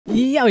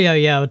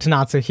Yo,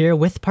 Tonatsu here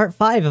with part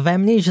 5 of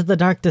Amnesia The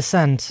Dark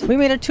Descent. We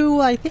made it to,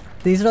 I think,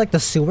 these are like the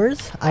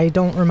sewers. I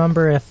don't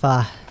remember if,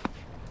 the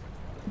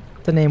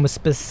name was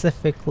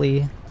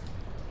specifically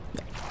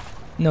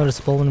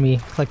noticeable when we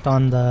clicked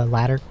on the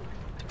ladder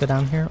to go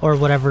down here, or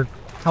whatever,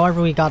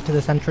 however we got to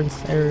this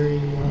entrance area.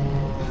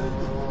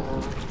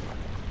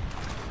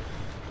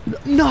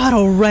 Not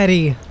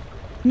already!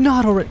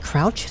 Not already!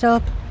 Crouched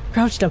up.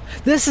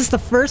 This is the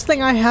first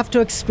thing I have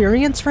to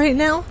experience right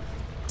now?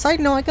 Side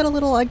note,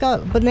 I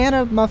got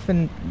banana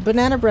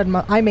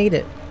bread I made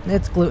it.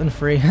 It's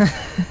gluten-free.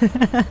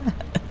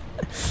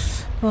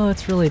 Oh,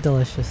 it's really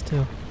delicious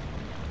too.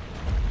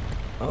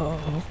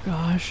 Oh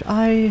gosh,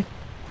 I'm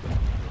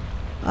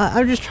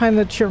just trying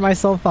to cheer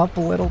myself up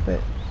a little bit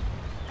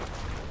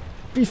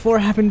before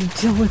having to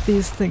deal with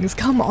these things.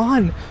 Come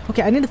on!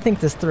 Okay, I need to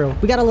think this through.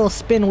 We got a little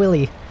spin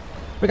wheelie.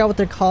 We got what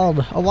they're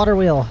called, a water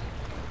wheel.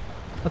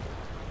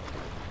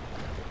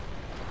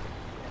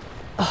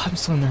 Oh, I'm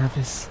so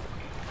nervous.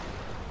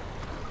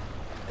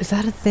 Is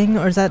that a thing,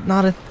 or is that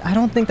not a... I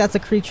don't think that's a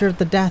creature of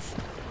the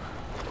death.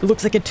 It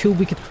looks like a tube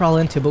we could crawl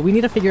into, but we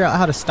need to figure out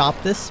how to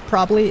stop this,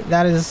 probably.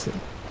 That is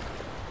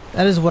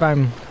what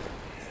I'm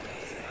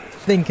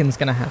thinking's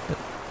gonna happen.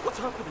 What's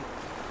happening?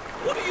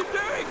 What are you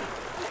doing?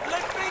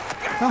 Let me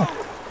go!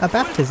 Oh, a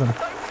baptism. Don't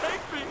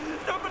take me!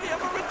 Nobody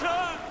ever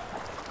return!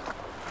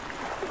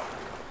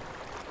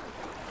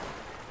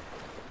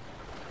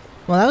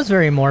 Well, that was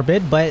very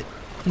morbid, but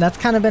that's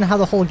kind of been how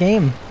the whole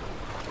game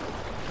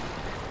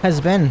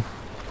has been.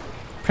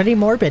 Pretty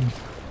morbid.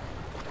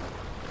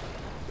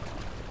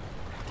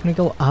 Can we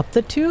go up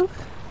the tube?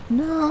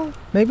 No.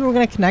 Maybe we're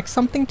gonna connect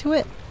something to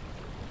it?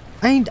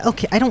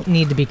 Okay, I don't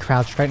need to be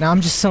crouched right now.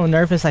 I'm just so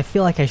nervous. I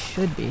feel like I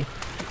should be.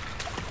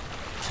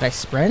 Should I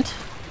sprint?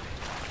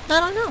 I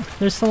don't know.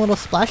 There's some little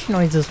splash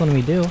noises when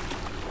we do.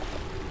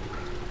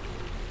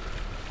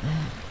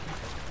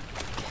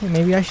 Okay,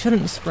 maybe I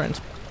shouldn't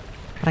sprint.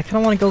 But I kind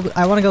of want to go.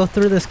 I want to go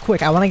through this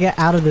quick. I want to get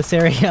out of this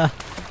area.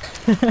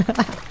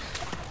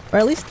 Or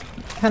at least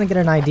kind of get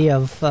an idea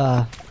of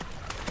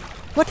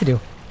what to do.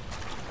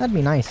 That'd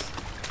be nice.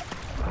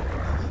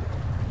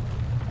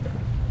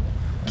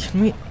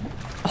 Can we...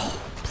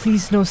 Oh,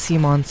 please no sea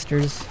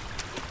monsters.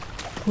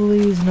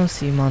 Please no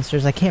sea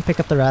monsters. I can't pick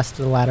up the rest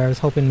of the ladder. I was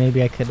hoping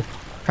maybe I could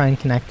try and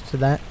connect to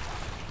that.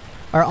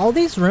 Are all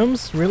these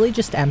rooms really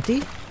just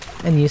empty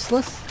and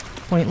useless?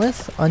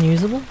 Pointless?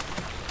 Unusable?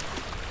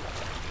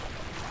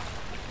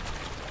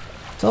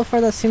 So far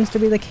that seems to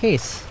be the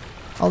case.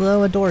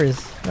 Although a door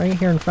is right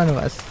here in front of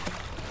us.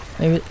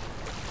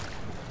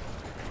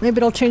 Maybe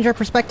it'll change our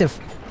perspective.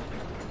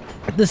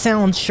 The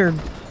sound sure...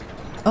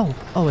 Oh,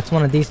 it's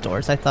one of these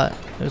doors. I thought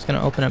it was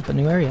gonna open up a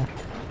new area.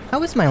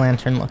 How is my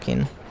lantern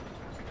looking?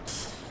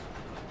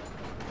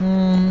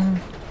 Oh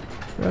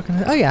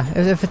yeah,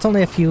 if it's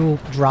only a few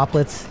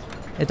droplets,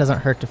 it doesn't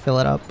hurt to fill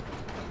it up.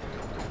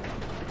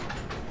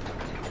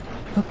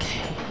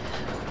 Okay.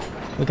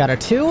 We got a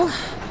 2,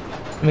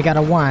 and we got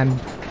a 1.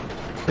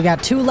 We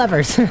got 2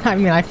 levers. I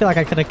mean, I feel like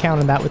I could have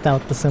counted that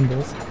without the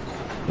symbols.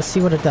 Let's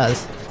see what it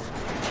does.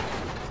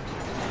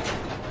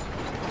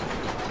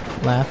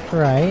 Left,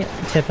 right.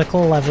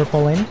 Typical lever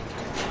pulling.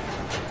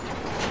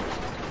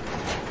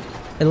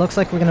 It looks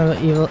like we're gonna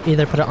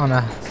either put it on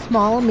a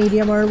small,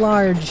 medium, or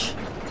large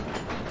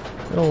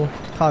little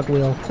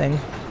cogwheel thing.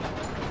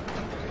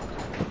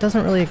 It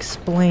doesn't really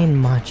explain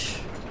much.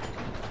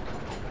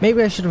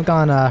 Maybe I should have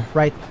gone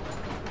right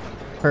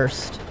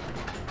first.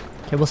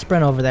 Okay, we'll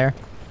sprint over there.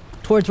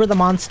 Towards where the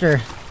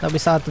monster that we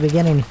saw at the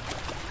beginning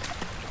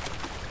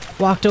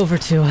walked over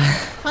to.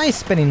 Hi,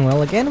 spinning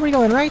wheel again. We're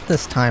going right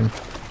this time.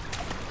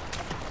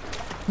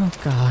 Oh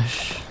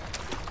gosh.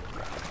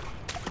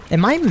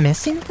 Am I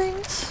missing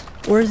things?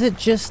 Or is it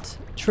just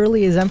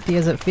truly as empty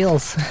as it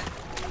feels?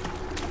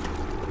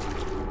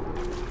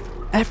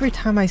 Every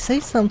time I say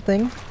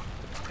something...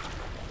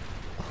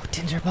 Oh,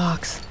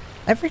 tinderbox.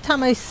 Every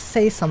time I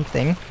say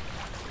something...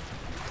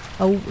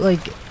 Oh,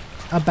 like...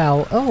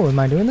 About... Oh, am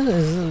I doing this?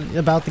 Is it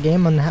about the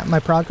game and my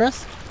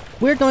progress?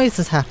 Weird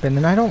noises happen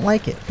and I don't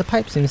like it. The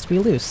pipe seems to be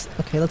loose.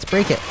 Okay, let's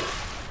break it.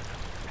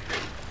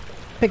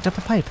 Picked up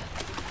a pipe.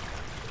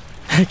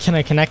 Can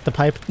I connect the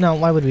pipe? No,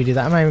 why would we do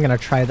that? I'm not even gonna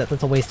try that.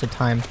 That's a waste of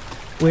time.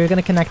 We're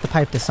gonna connect the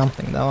pipe to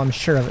something though, I'm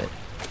sure of it.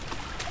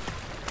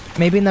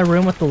 Maybe in the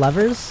room with the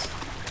levers?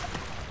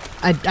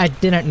 I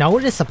didn't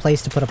notice a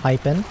place to put a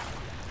pipe in.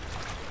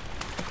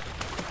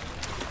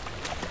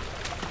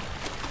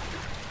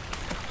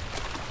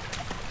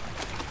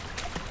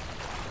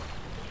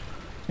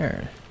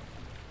 Here.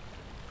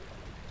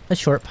 A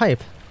short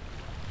pipe.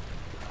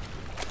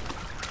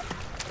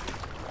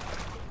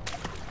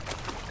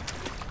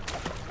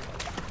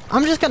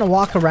 I'm just gonna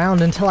walk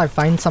around until I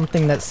find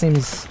something that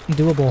seems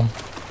doable,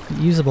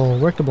 usable,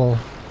 workable,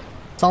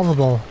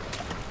 solvable.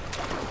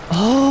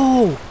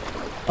 Oh!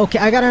 Okay,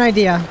 I got an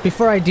idea.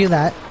 Before I do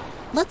that,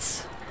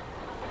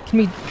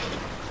 the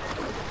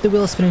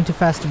wheel is spinning too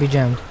fast to be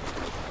jammed.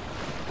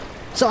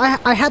 So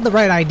I had the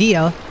right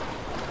idea.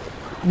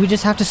 We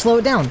just have to slow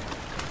it down.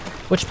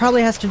 Which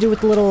probably has to do with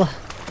the little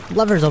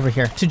Levers over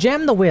here. To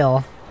jam the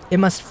wheel, it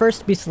must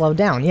first be slowed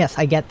down. Yes,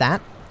 I get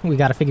that. We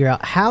gotta figure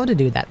out how to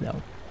do that,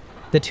 though.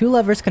 The two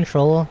levers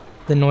control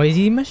the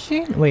noisy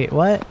machine? Wait,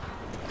 what?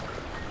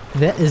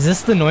 Is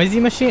this the noisy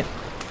machine?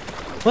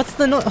 What's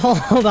the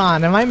hold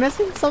on, am I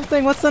missing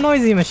something? What's the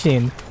noisy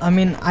machine? I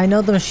mean, I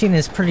know the machine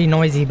is pretty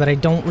noisy, but I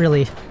don't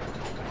really...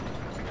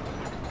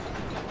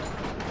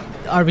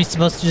 Are we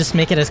supposed to just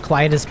make it as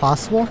quiet as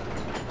possible?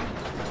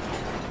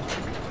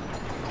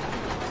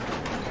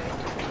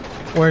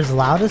 Or as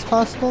loud as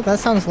possible? That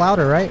sounds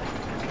louder, right?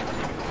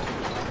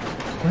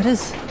 What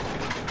is...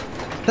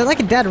 Is that like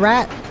a dead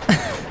rat?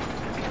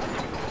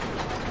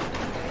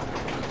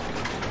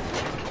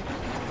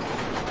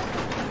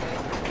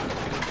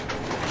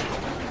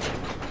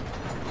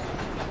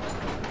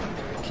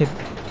 Okay,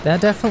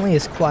 that definitely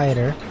is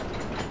quieter.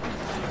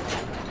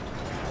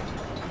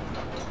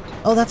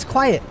 Oh, that's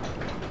quiet.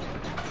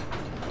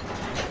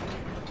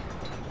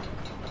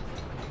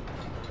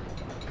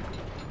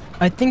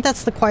 I think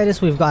that's the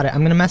quietest we've got it.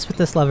 I'm gonna mess with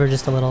this lever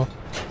just a little.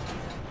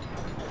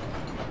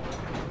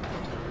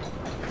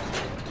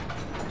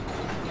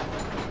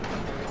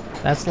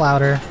 That's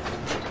louder.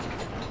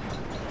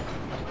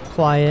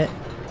 Quiet.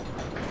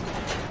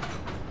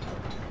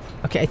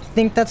 Okay, I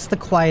think that's the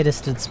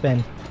quietest it's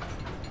been.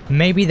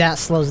 Maybe that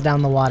slows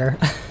down the water.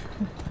 Oh,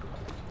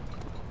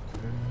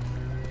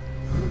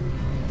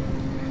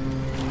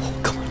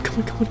 come on, come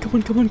on, come on, come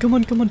on, come on, come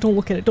on, come on. Don't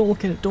look at it, don't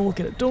look at it, don't look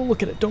at it, don't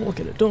look at it, don't look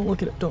at it, don't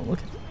look at it, don't look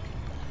at it.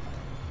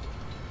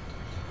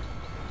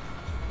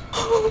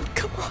 Oh,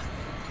 come on.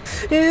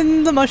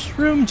 In the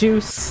mushroom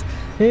juice.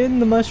 In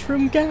the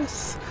mushroom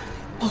gas.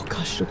 Oh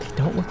gosh, okay,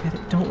 don't look at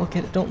it, don't look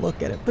at it, don't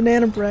look at it.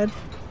 Banana bread.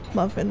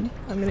 Muffin.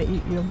 I'm gonna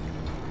eat you.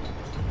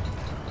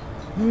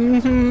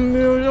 Mmm,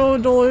 you're so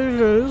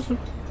delicious.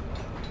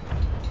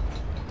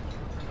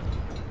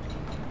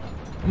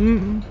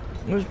 Mmm,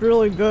 it's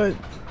really good.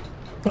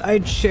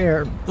 I'd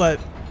share, but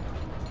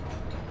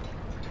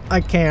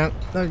I can't.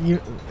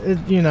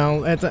 You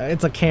know,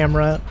 it's a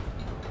camera.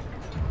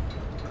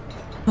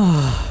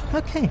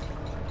 Okay,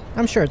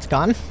 I'm sure it's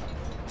gone.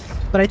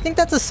 But I think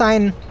that's a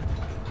sign.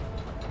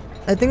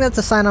 I think that's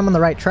a sign I'm on the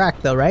right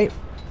track, though, right?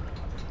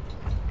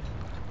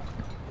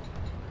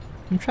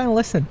 I'm trying to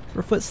listen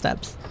for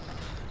footsteps.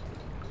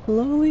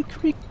 Slowly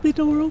creak the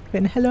door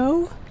open.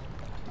 Hello?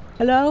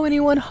 Hello?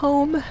 Anyone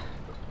home?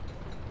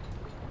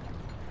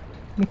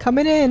 I'm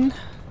coming in.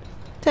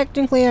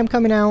 Technically, I'm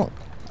coming out,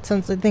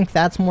 since I think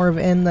that's more of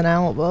in than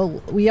out.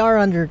 Well, we are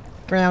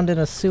underground in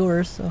a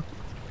sewer, so...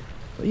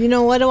 You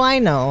know, what do I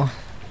know?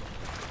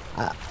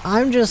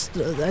 I'm just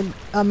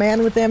a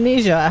man with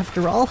amnesia,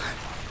 after all.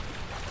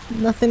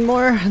 Nothing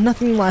more,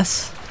 nothing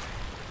less.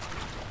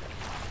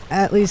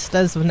 At least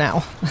as of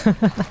now.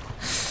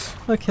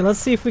 Okay, let's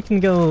see if we can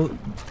go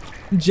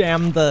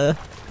jam the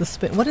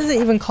spin. What is it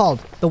even called?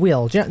 The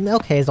wheel.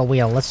 Okay, it's a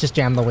wheel. Let's just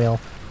jam the wheel.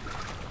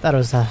 That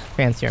was a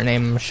fancier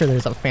name. I'm sure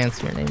there's a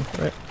fancier name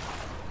for it.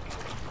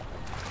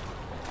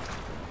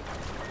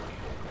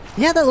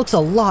 Yeah, that looks a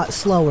lot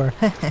slower.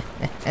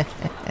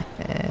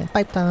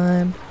 Pipe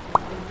time.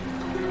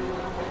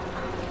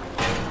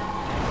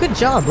 Good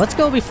job. Let's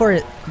go before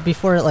it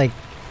like...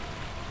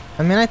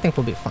 I mean, I think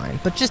we'll be fine.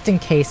 But just in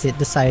case it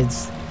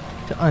decides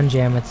to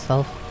unjam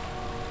itself.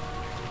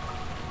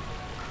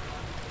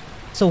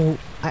 So,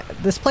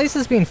 this place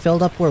is being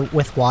filled up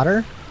with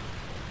water.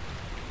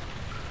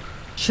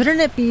 Shouldn't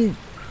it be,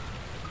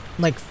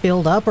 like,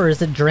 filled up, or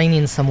is it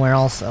draining somewhere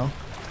also?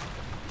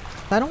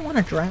 I don't want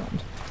to drown.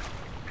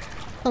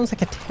 Sounds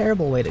like a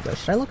terrible way to go.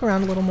 Should I look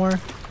around a little more? I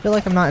feel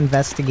like I'm not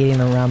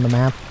investigating around the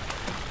map.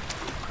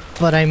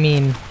 But I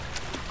mean,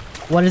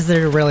 what is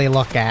there to really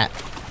look at?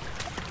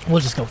 We'll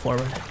just go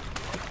forward.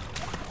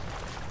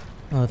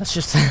 Oh, that's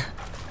just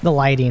the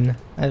lighting.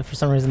 For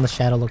some reason the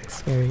shadow looked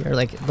scary. Or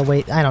like the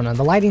way, I don't know.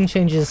 The lighting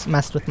changes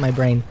messed with my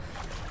brain.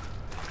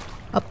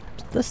 Up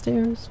the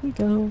stairs we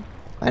go.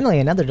 Finally,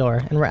 another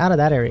door. And we're out of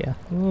that area.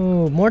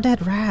 Ooh, more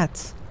dead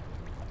rats.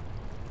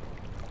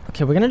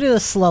 Okay, we're gonna do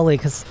this slowly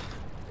because...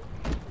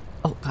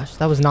 Oh gosh,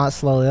 that was not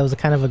slowly. That was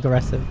kind of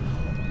aggressive.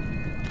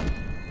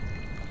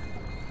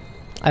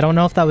 I don't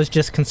know if that was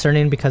just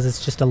concerning because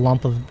it's just a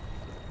lump of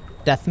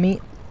death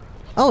meat.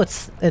 Oh,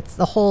 it's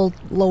the whole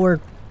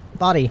lower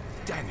body.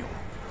 Daniel,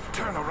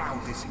 turn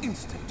around this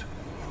instant.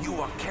 You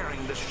are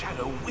carrying the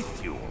shadow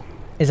with you.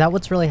 Is that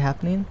what's really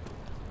happening?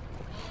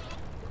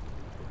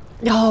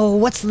 Oh,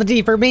 what's the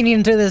deeper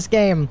meaning to this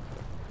game?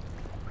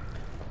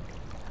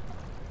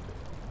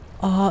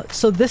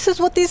 So this is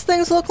what these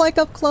things look like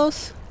up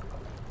close?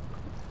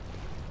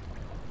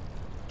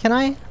 Can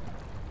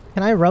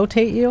I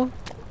rotate you?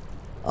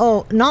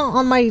 Oh, not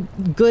on my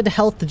good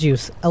health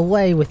juice.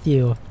 Away with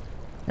you.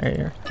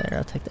 There,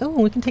 I'll take that. Oh,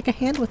 we can take a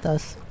hand with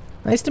us.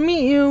 Nice to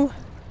meet you.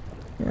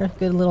 You're a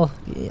good little...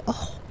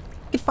 Oh,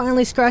 you can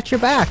finally scratch your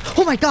back.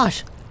 Oh my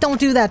gosh! Don't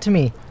do that to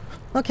me.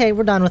 Okay,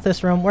 we're done with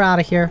this room. We're out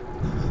of here.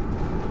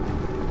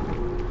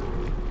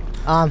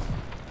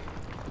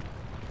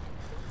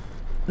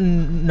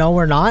 No,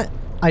 we're not.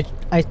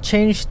 I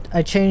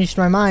changed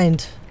my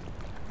mind.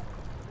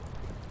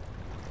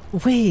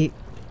 Wait.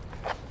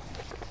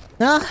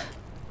 Ah.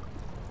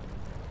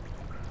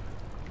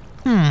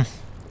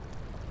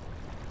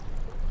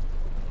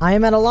 I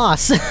am at a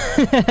loss.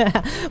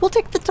 We'll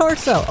take the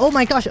torso. Oh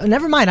my gosh.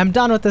 Never mind. I'm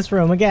done with this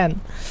room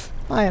again.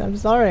 Fine. I'm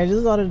sorry. I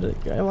just wanted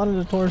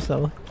a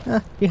torso.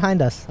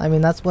 Behind us. I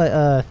mean, that's what,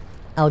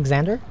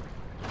 Alexander?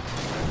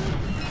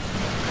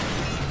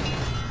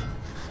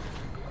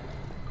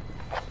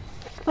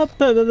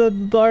 The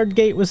barred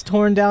gate was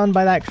torn down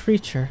by that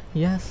creature.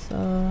 Yes,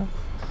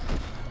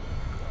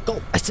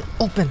 Go! I said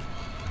open!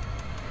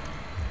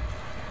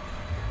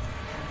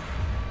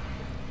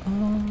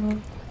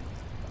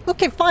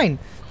 Okay, fine!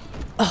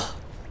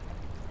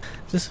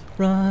 Just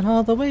run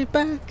all the way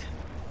back.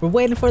 We're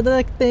waiting for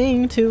the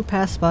thing to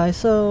pass by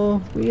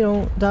so we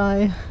don't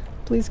die.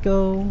 Please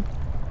go.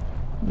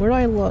 Where do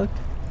I look?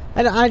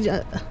 I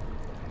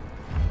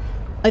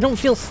don't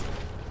feel...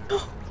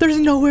 There's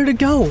nowhere to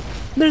go!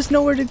 There's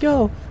nowhere to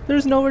go!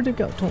 There's nowhere to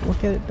go! Don't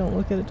look at it, don't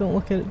look at it, don't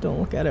look at it, don't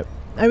look at it.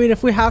 I mean,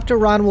 if we have to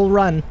run, we'll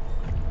run.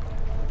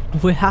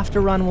 If we have to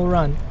run, we'll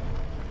run.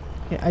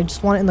 Okay, I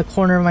just want it in the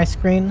corner of my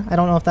screen. I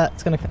don't know if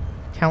that's gonna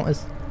count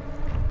as...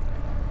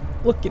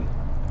 looking.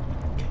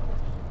 Okay.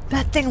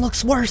 That thing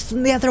looks worse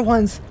than the other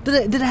ones!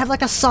 Did it have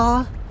like a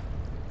saw?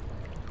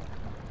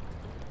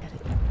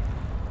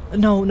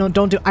 No,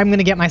 don't do... I'm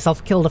gonna get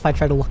myself killed if I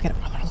try to look at it.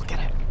 I'm gonna look at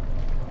it.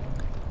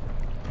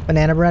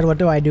 Banana bread, what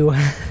do I do?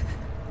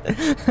 Did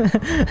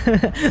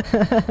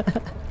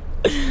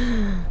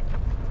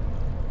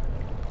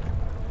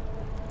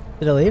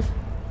it leave?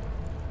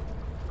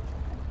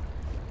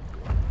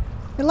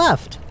 It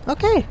left.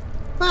 Okay.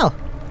 Wow.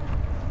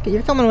 Okay,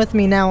 you're coming with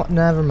me now.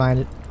 Never mind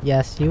it.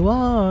 Yes, you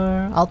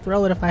are. I'll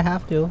throw it if I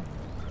have to.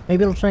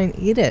 Maybe it'll try and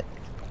eat it.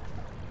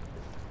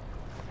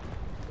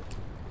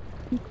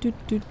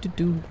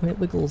 It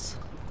wiggles.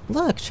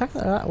 Look, check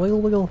that out.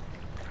 Wiggle, wiggle.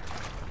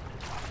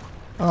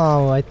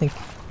 Oh, I think...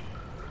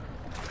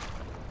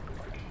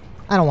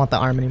 I don't want the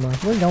arm anymore.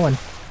 We're going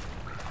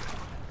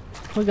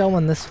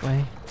this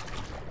way.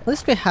 At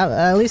least we have.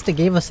 At least it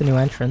gave us a new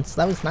entrance.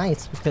 That was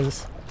nice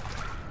because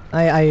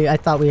I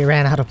thought we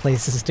ran out of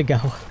places to go.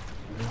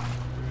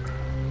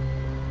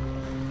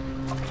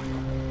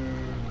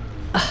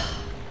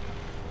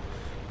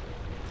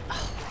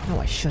 No,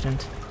 I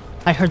shouldn't.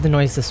 I heard the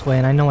noise this way,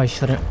 and I know I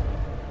shouldn't.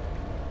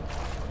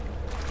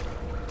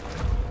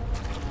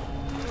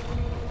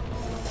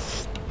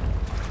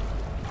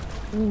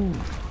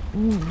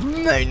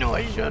 I know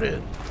I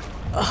shouldn't.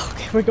 Oh,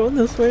 okay, we're going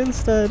this way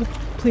instead.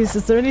 Please,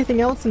 is there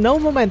anything else? No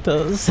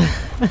mementos. Come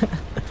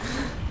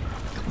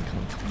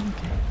on,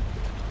 okay.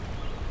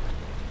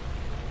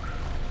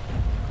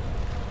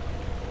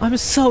 I'm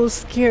so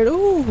scared.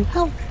 Ooh,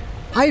 help.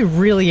 I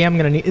really am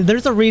gonna need...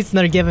 There's a reason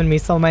they're giving me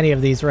so many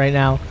of these right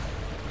now.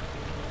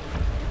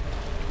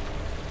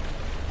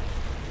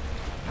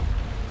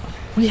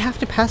 We have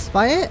to pass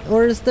by it?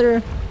 Or is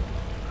there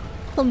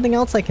something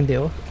else I can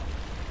do?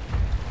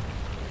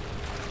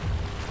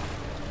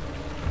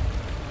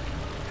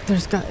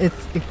 There's got...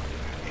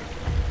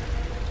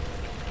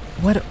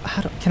 What?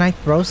 How do... Can I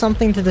throw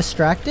something to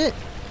distract it?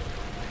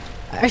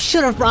 I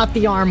should have brought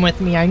the arm with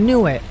me. I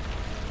knew it.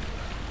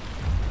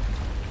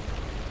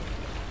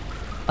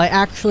 I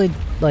actually,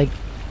 like...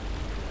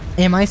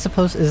 Am I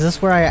supposed... Is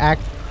this where I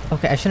act...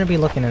 Okay, I shouldn't be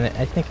looking at it.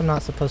 I think I'm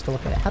not supposed to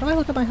look at it. How do I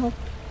look at my health?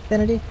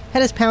 Vanity?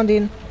 Head is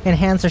pounding and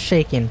hands are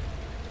shaking.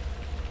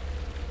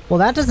 Well,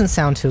 that doesn't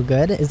sound too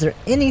good. Is there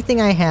anything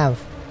I have?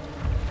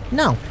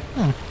 No.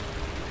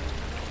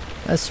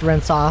 Let's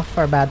rinse off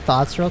our bad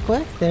thoughts real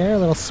quick. There, a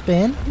little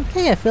spin.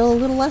 Okay, I feel a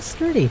little less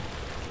sturdy.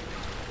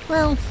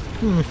 Well,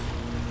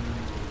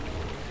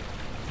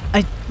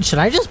 should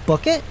I just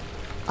book it?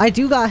 I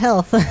do got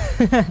health.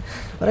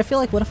 But I feel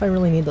like, what if I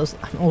really need those?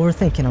 I'm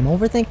overthinking.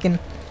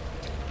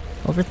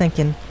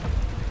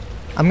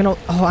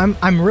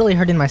 I'm really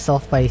hurting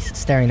myself by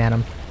staring at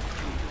him.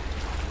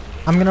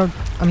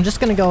 I'm just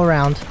gonna go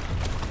around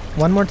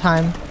one more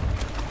time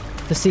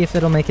to see if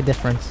it'll make a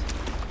difference.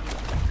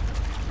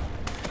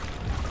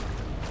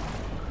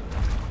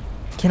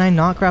 Can I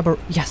not grab a...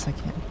 Yes, I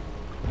can.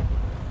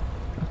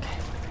 Okay.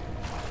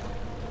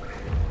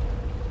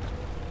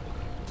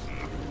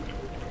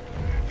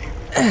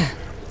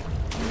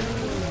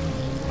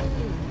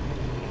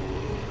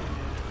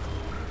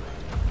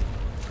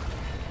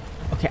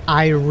 Okay,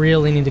 I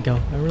really need to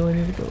go.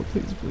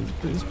 Please,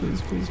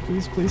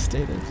 please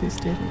stay there. Please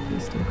stay there.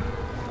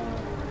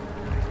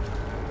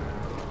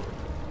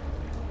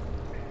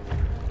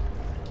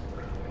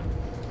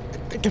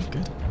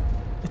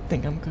 I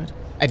think I'm good.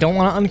 I don't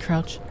want to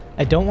uncrouch.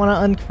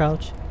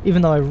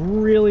 Even though I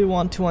really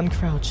want to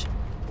uncrouch.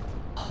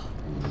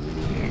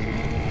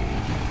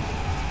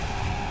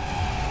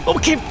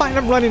 Okay, fine,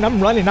 I'm running.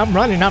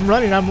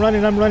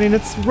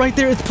 It's right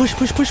there. It's push. Up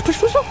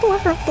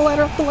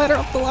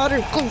the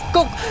ladder.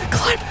 Go.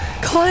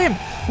 Climb.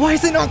 Why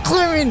is it not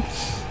climbing?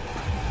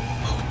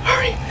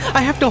 Hurry.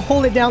 I have to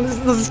hold it down. This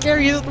is the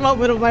scariest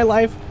moment of my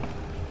life.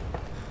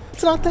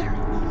 It's not there.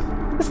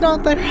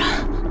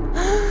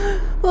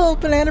 Oh,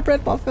 banana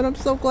bread muffin. I'm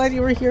so glad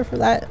you were here for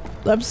that.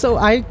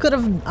 I could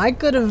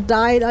have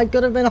died. I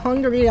could have been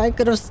hungry. I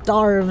could have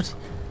starved.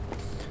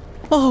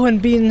 Oh,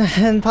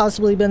 and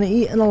possibly been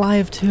eaten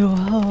alive too.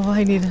 Oh,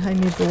 I need a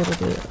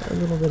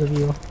little bit of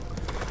you.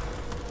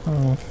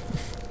 Oh.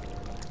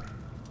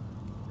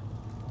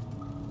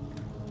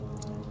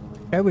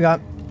 Okay, we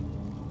got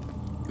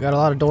a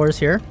lot of doors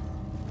here.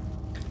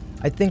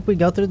 I think we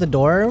go through the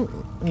door.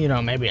 You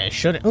know, maybe I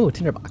shouldn't. Ooh,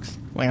 tinderbox.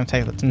 We're gonna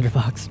take the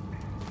tinderbox.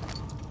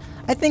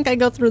 I think I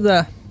go through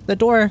the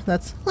door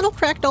that's a little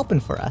cracked open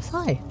for us.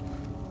 Hi.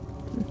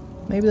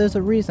 Maybe there's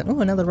a reason.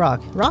 Ooh, another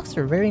rock. Rocks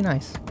are very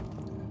nice.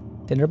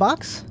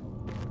 Tinderbox?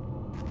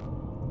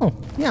 Oh,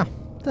 yeah.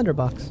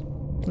 Tinderbox.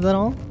 Is that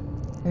all?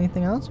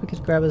 Anything else? We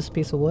could grab this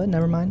piece of wood.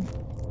 Never mind.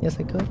 Yes,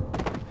 I could.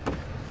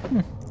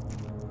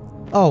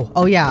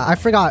 Oh yeah, I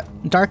forgot.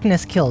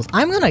 Darkness kills.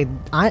 I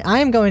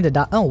am going to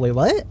die. Oh, wait,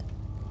 what?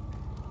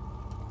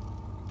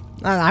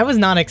 I was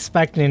not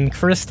expecting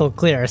crystal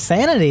clear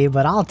sanity,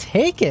 but I'll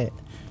take it.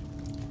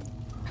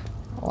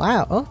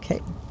 Wow,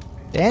 okay.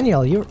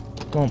 Daniel, you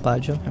won't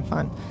budge. I'm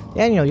fine.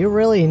 Daniel, you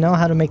really know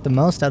how to make the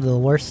most out of the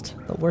worst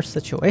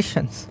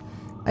situations.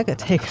 I could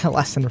take a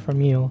lesson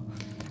from you.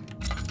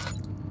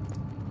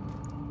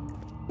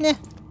 Nah.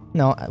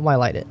 No, why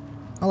light it?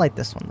 I'll light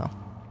this one though,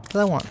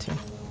 because I want to.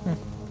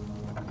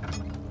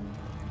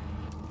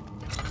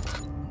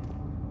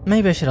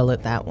 Maybe I should have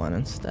lit that one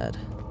instead.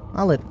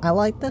 I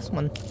like this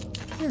one.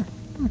 Yeah.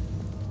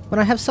 When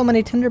I have so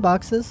many tinder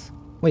boxes.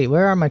 Wait,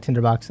 where are my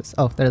tinder boxes?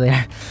 Oh, there they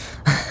are.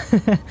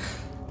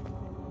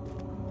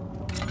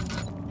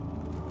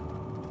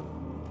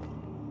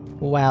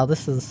 Wow,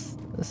 this is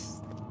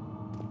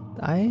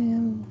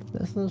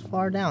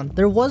far down.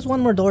 There was one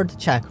more door to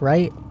check,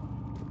 right?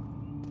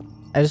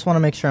 I just want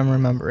to make sure I'm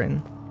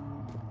remembering.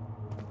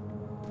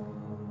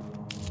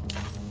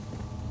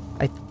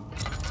 I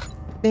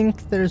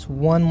think there's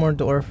one more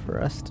door for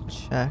us to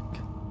check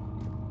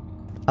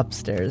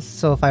upstairs.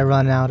 So if I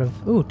run out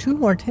of... Ooh, 2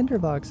 more tinder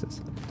boxes.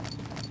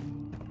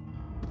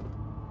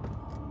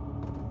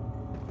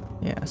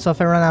 Yeah, so if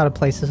I run out of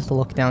places to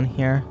look down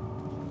here,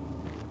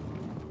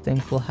 I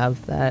think we'll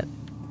have that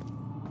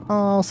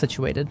all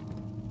situated.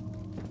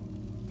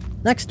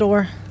 Next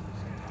door.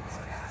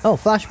 Oh,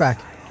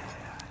 flashback.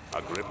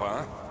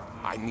 Agrippa,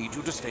 I need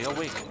you to stay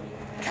awake.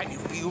 Can you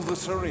feel the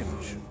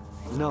syringe?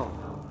 No,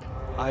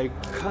 I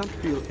can't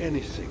feel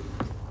anything,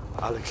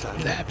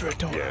 Alexander.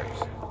 Laboratory.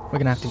 Yes. We're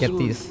gonna have to get Soon,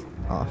 these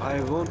off.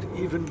 I won't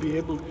even be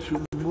able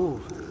to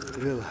move,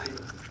 will I?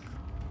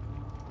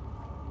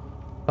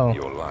 Oh,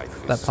 Your life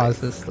is that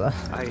pauses the...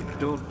 I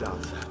don't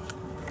doubt that.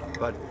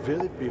 But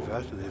will it be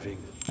worth living?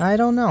 I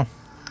don't know.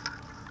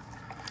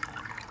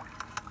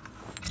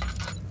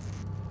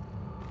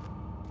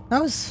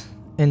 That was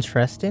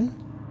interesting.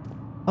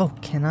 Oh,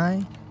 can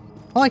I?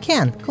 Oh, I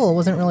can. Cool, it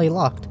wasn't really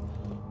locked.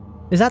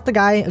 Is that the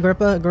guy,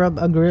 Agrippa,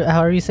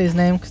 however you say his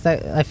name? Because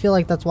I feel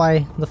like that's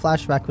why the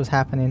flashback was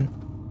happening.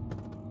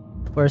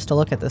 For us to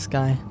look at this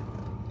guy.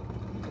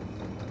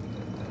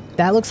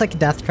 That looks like a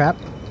death trap.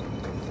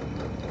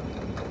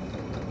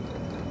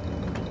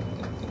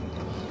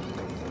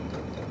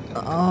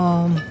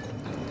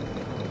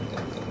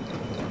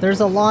 There's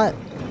a lot.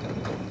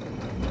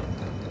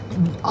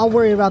 I'll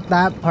worry about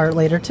that part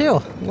later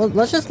too. Well,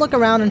 let's just look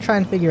around and try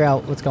and figure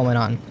out what's going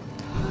on.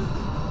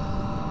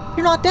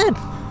 You're not dead.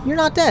 You're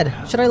not dead.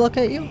 Should I look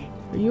at you?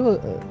 Are you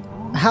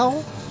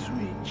how?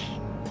 Switch.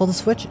 Pull the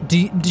switch?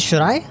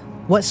 Should I?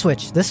 What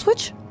switch? This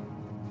switch?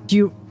 Do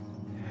you...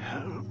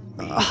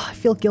 I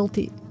feel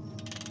guilty.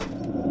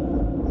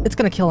 It's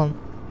gonna kill him.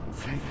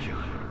 Thank you.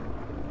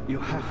 You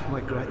have my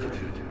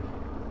gratitude.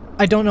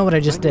 I don't know what I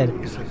just did.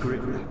 Is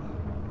Agrippa.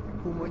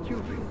 Who might you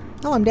be?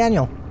 Oh, I'm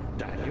Daniel.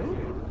 Daniel?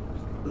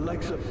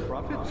 Like the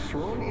prophet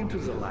thrown into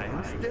the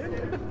lion's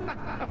den?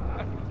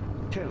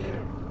 Tell me,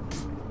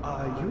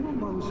 are you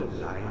among the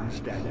lions,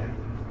 Daniel?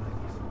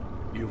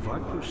 You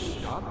want to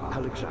stop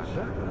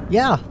Alexander?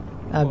 Yeah.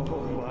 Oh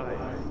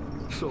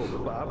my. So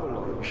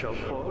Babylon shall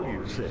fall,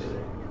 you say?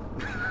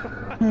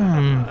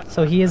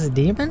 So he is a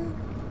demon?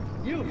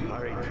 You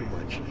worry too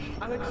much.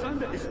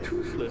 Alexander is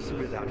toothless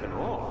without an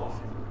arm.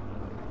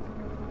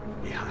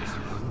 Yes.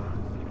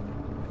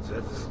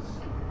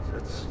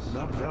 That's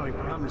not very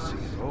promising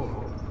at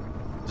all.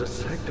 The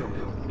sectum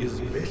is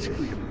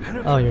basically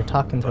impenetrable. Oh, you're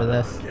talking through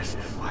this. Yes,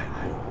 I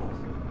know.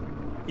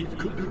 It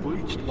could be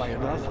breached by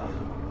another,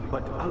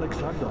 but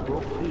Alexander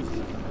broke his,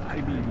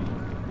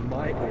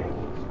 my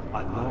own,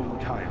 a long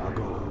time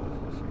ago.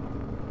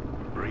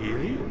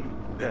 Really?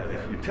 Well,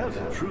 if you tell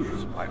the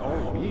truth, by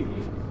all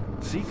means,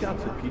 seek out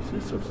the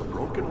pieces of the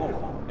broken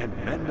wall and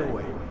mend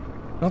away.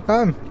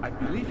 Okay. I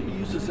believe he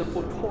uses them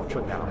for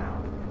torture now.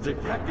 They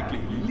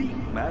practically leak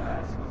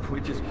madness,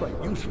 which is quite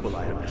useful,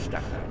 I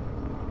understand.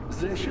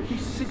 There should be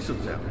 6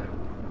 of them.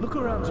 Look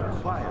around the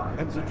choir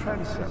and the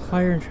transept.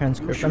 Choir and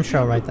transcript. I'm sure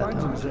I'll write that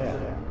Find them down.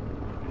 there.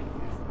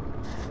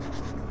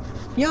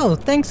 Yo,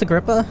 thanks,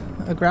 Agrippa.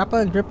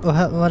 Agrippa,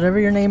 whatever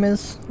your name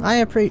is. I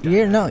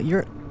appreciate. No,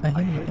 you're.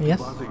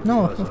 Yes.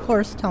 No, of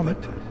course. Tell me.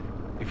 But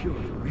if you're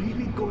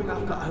really going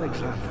after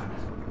Alexander,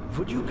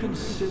 would you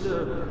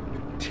consider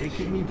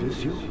taking me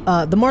with you?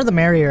 The more the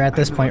merrier at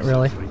this point,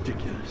 really. It's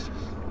ridiculous.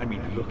 I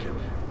mean, look at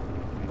me.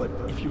 But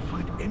if you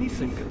find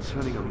anything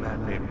concerning a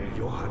man named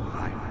Johann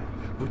Rein,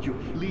 would you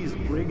please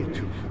bring it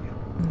to me?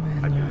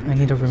 I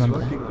need to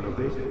remember He's that. working on a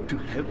way to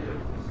help me.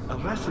 A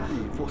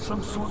recipe for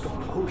some sort of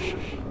potion.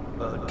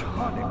 A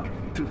tonic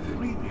to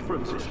free me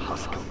from this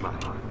husk of mine.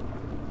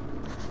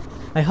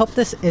 I hope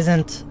this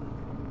isn't,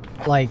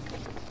 like...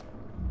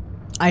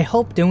 I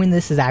hope doing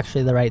this is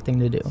actually the right thing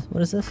to do.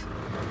 What is this?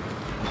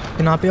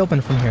 Cannot be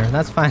opened from here.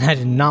 That's fine. I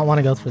did not want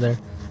to go through there.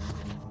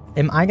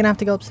 Am I gonna have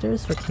to go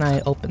upstairs, or can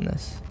I open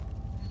this?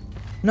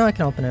 No, I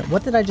can open it.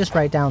 What did I just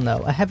write down, though?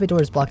 A heavy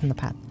door is blocking the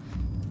path.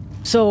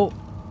 So...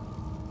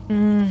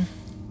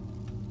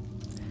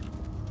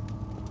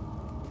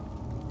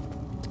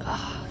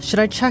 Should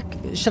I check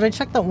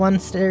that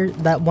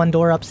one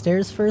door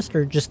upstairs first,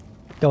 or just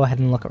go ahead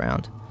and look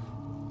around?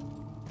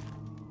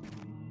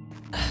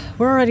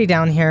 We're already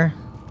down here.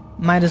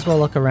 Might as well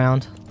look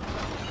around.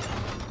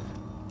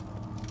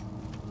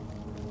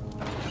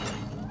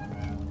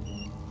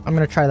 I'm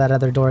gonna try that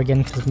other door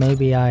again, because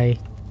maybe I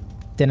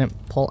didn't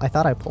pull. I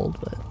thought I pulled,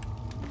 but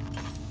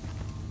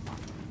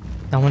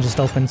that one just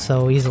opened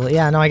so easily.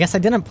 Yeah, no, I guess I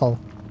didn't pull.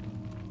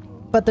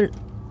 But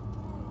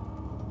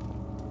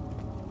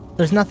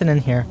there's nothing in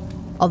here.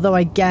 Although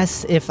I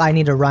guess if I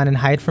need to run and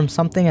hide from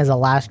something as a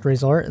last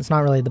resort, it's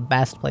not really the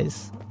best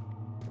place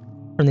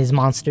from these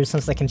monsters,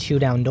 since they can chew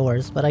down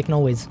doors. But I can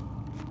always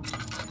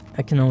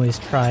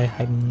try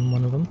hiding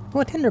one of them.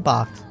 Oh, a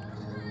tinderbox.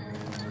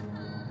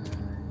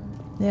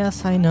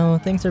 Yes, I know,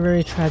 things are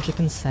very tragic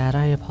and sad,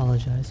 I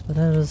apologize, but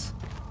that is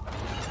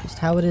just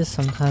how it is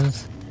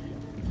sometimes.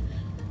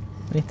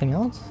 Anything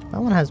else?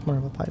 That one has more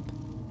of a pipe.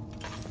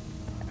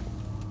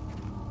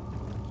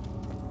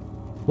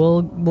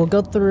 We'll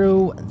go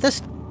through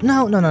this.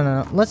 No.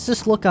 Let's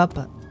just look up.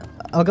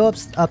 I'll go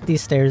up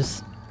these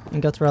stairs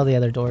and go through all the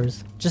other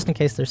doors, just in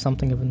case there's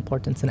something of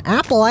importance. An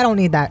apple? I don't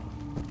need that.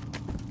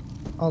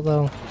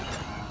 Although,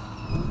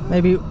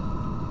 maybe it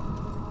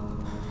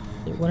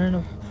wouldn't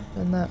have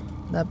been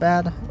that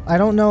bad. I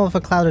don't know if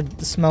a cloud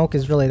of smoke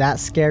is really that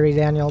scary,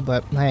 Daniel,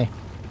 but hey.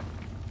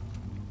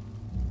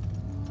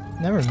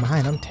 Never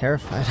mind, I'm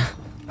terrified.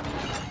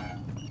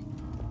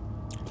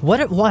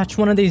 Watch,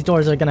 one of these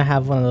doors are gonna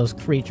have one of those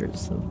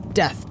creatures of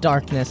death,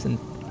 darkness, and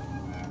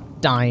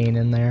dying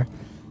in there.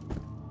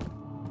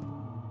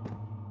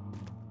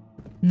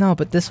 No,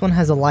 but this one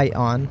has a light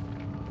on,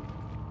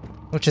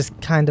 which is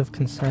kind of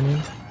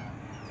concerning.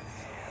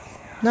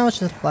 No, it's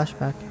just a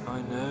flashback.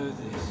 I know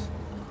this.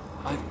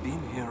 I've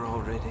been here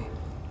already.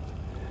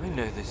 I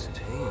know this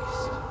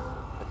taste.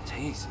 A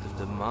taste of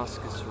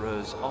Damascus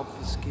rose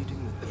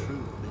obfuscating the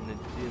truth in a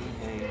dim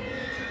haze.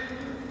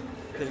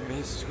 They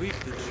may sweep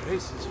the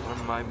traces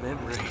from my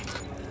memory,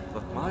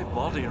 but my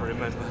body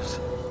remembers.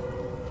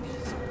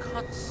 These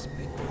cuts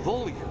speak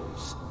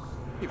volumes,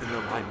 even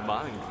though my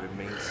mind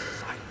remains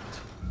silent.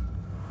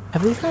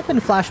 Have these not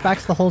been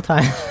flashbacks the whole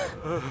time?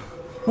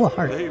 Oh, a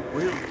heart. They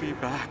will be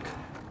back.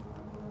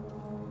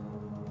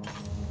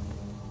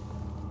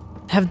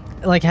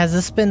 Has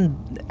this been...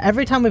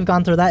 Every time we've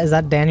gone through that, is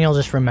that Daniel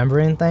just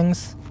remembering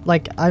things?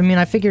 Like, I mean,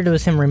 I figured it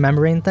was him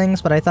remembering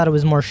things, but I thought it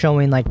was more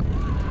showing, like,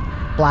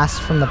 blasts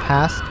from the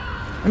past.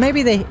 Or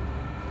maybe they...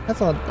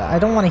 That's all... I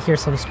don't want to hear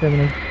some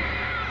screaming.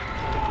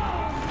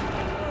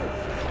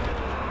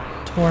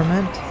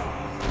 Torment.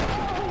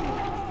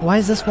 Why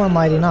is this one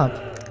lighting up?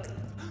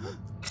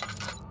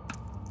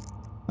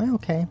 Well,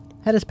 okay.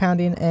 Head is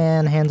pounding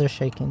and hands are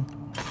shaking.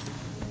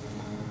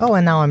 Oh,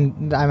 and now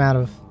I'm out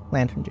of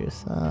lantern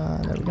juice.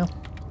 There we go.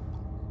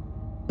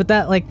 But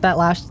that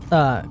last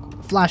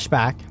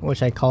flashback,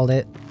 which I called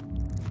it,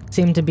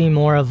 seemed to be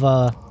more of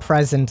a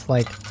present,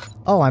 like,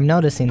 oh, I'm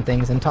noticing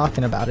things and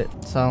talking about it.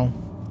 So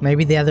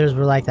maybe the others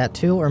were like that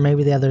too, or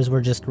maybe the others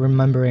were just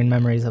remembering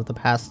memories of the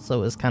past, so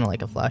it was kind of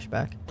like a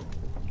flashback.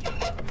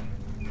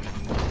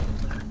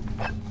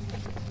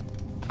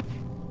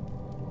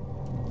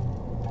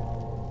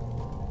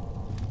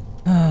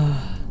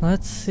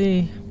 Let's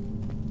see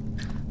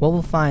what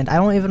we'll find. I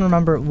don't even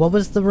remember. What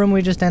was the room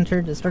we just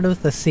entered? It started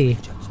with the C.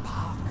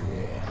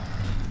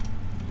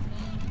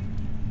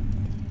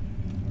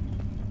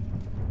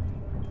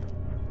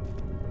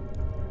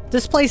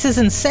 This place is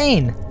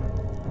insane!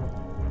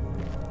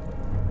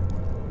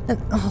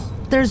 And, oh,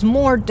 there's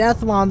more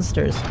death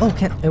monsters! Oh,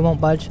 it won't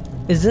budge.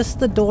 Is this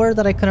the door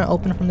that I couldn't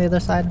open from the other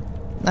side?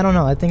 I don't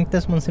know, I think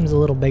this one seems a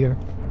little bigger.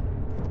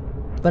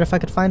 But if I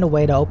could find a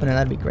way to open it,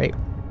 that'd be great.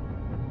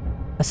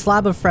 A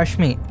slab of fresh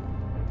meat.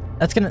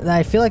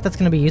 I feel like that's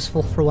gonna be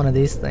useful for one of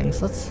these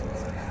things. Let's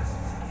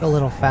go a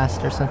little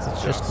faster since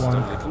it's just one.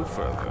 A little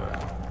further.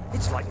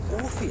 It's like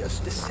Orpheus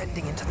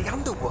descending into the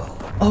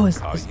underworld. Oh,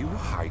 Are you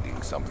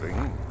hiding something?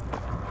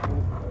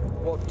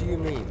 What do you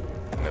mean?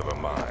 Never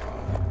mind.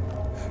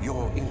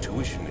 Your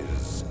intuition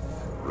is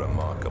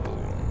remarkable.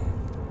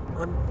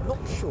 I'm not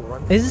sure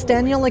I'm... Is this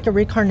Daniel like a It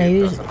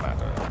reincarnation? doesn't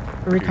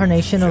matter. A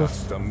reincarnation It's of...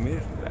 just a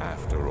myth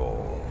after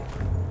all.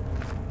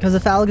 Because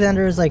if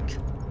Alexander is like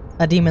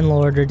a demon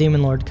lord or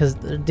demon lord, because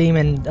they're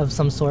demon of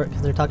some sort,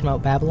 because they're talking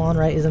about Babylon,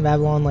 right? Isn't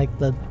Babylon like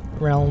the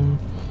realm,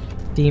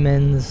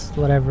 demons,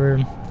 whatever,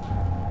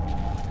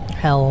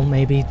 hell,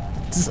 maybe,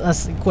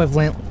 it's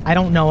equivalent. I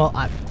don't know.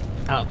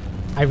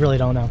 I really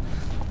don't know.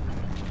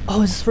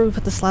 Oh, is this where we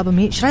put the slab of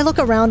meat? Should I look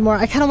around more?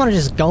 I kind of want to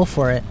just go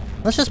for it.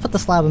 Let's just put the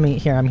slab of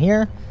meat here. I'm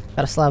here.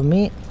 Got a slab of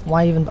meat.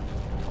 Why even...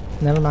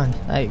 Never mind.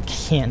 I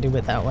can't do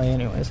it that way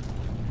anyways.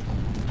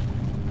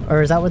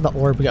 Or is that where the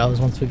orb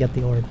goes once we get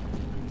the orb?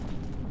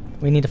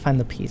 We need to find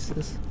the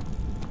pieces.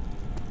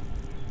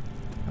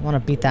 I want to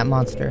beat that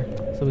monster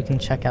so we can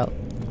check out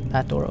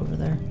that door over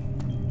there.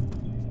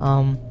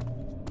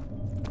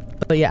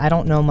 But yeah, I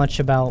don't know much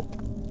about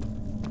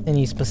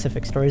any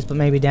specific stories, but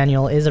maybe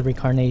Daniel is a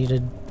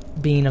reincarnated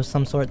being of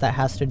some sort that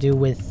has to do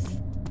with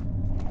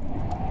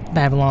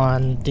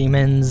Babylon,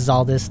 demons,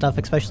 all this stuff,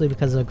 especially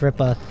because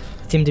Agrippa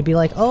seemed to be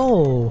like,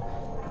 oh,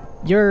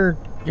 your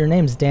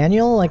name's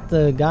Daniel, like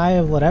the guy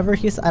of whatever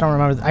he's... I don't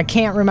remember. I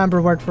can't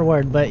remember word for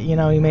word, but, you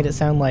know, he made it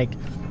sound like,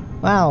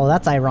 wow,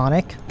 that's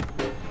ironic.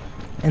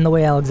 And the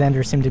way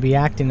Alexander seemed to be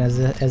acting as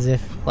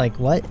if, like,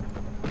 what?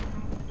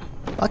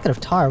 Bucket of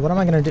tar? What am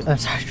I gonna do? I'm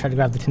sorry, I tried to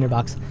grab the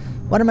tinderbox.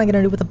 What am I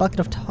gonna do with a bucket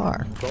of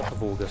tar? 12th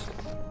of August,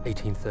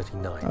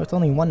 1839. Oh, it's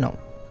only one note.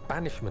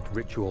 Banishment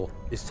ritual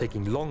is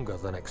taking longer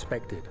than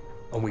expected,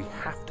 and we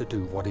have to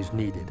do what is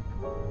needed.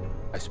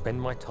 I spend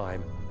my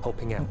time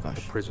helping out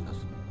the prisoners.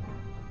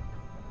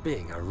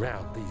 Being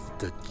around these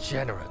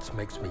degenerates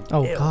makes me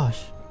ill. Oh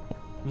gosh.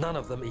 None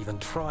of them even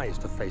tries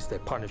to face their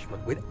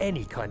punishment with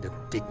any kind of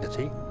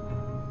dignity.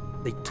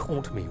 They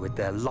taunt me with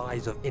their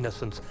lies of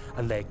innocence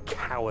and their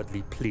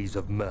cowardly pleas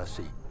of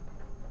mercy.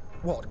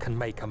 What can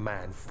make a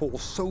man fall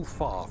so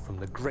far from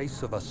the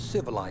grace of a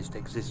civilized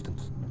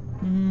existence?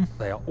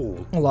 They are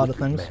all a lot of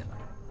things, men,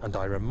 and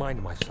I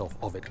remind myself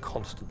of it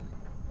constantly.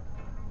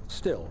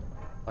 Still,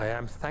 I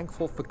am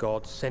thankful for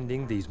God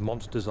sending these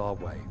monsters our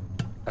way,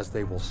 as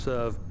they will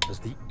serve as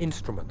the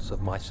instruments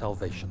of my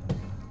salvation.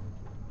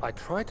 I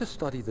try to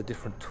study the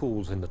different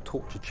tools in the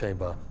torture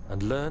chamber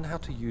and learn how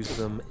to use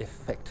them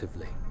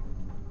effectively.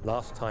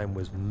 Last time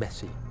was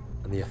messy,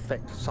 and the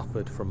effect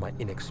suffered from my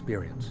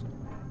inexperience.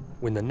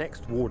 When the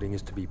next warding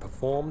is to be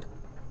performed,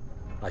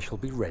 I shall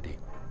be ready.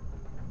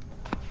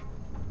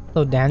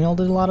 So Daniel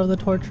did a lot of the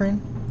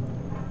torturing?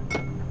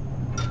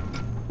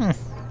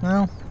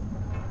 Well,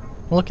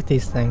 look at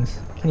these things.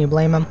 Can you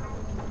blame him?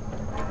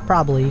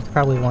 Probably. You could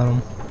probably blame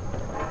him.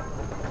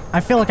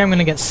 I feel like I'm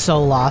gonna get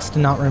so lost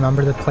and not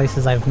remember the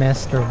places I've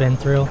missed or been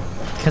through.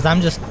 Because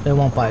it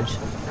won't budge.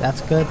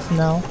 That's good to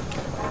know.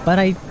 But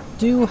I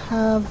do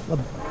have a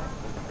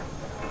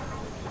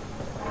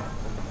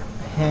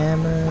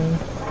hammer.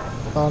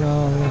 Oh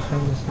no, I'm gonna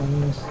turn this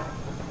on this.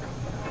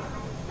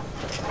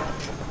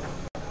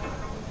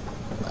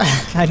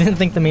 I didn't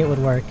think the meat would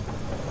work.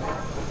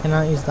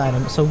 Cannot use the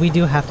item. So we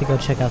do have to go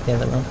check out the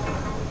other room.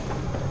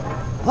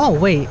 Oh,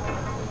 wait.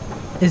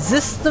 Is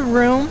this the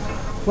room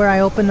where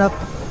I opened up...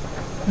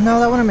 No,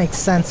 that wouldn't make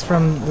sense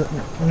from the...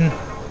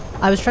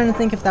 I was trying to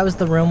think if that was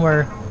the room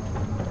where...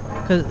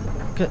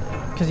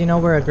 Because you know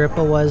where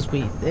Agrippa was?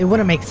 It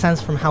wouldn't make sense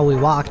from how we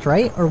walked,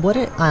 right? Or would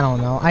it? I don't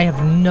know. I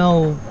have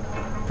no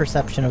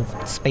perception of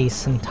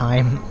space and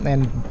time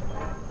and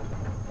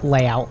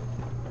layout.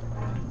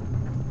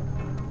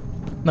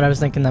 But I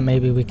was thinking that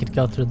maybe we could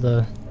go through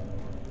the...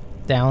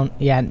 down...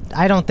 Yeah,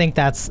 I don't think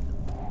that's...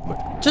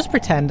 Just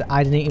pretend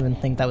I didn't even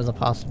think that was a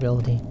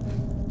possibility.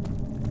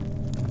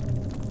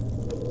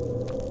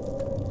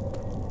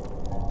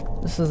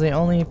 This is the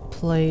only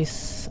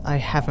place I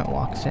haven't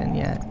walked in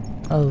yet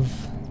of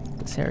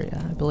this area,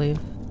 I believe.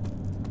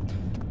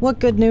 What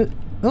good news...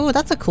 Oh,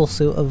 that's a cool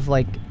suit of,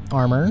 like,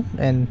 armor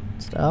and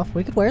stuff.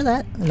 We could wear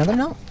that. Another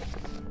note.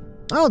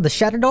 Oh, the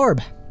Shattered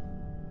Orb.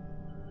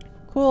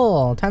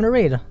 Cool. Time to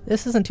read.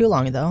 This isn't too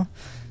long, though.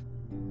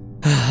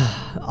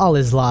 All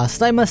is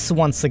lost. I must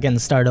once again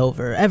start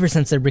over. Ever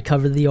since I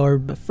recovered the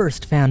orb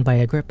first found by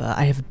Agrippa,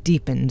 I have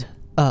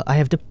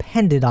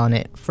depended on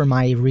it for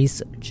my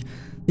research.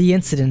 The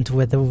incident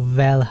with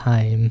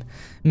Valheim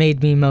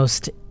made me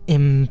most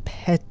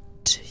impetuous.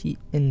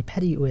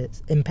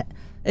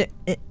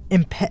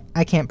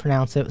 I can't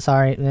pronounce it.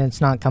 Sorry,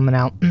 it's not coming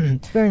out.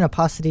 During a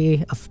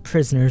paucity of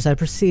prisoners, I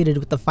proceeded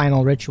with the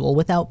final ritual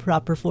without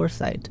proper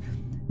foresight.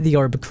 The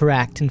orb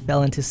cracked and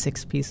fell into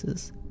 6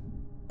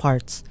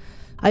 parts.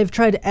 I have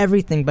tried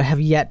everything but have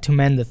yet to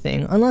mend the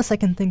thing. Unless I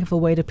can think of a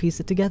way to piece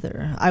it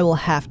together, I will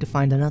have to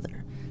find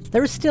another.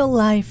 There is still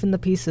life in the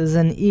pieces,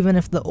 and even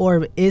if the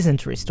orb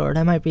isn't restored,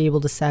 I might be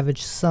able to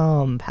salvage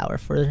some power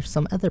for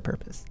some other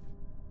purpose.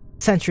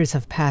 Centuries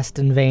have passed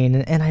in vain,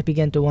 and I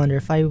begin to wonder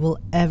if I will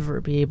ever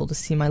be able to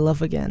see my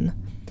love again.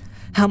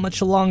 How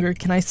much longer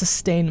can I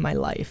sustain my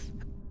life?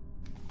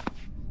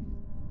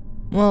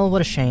 Well,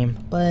 what a shame,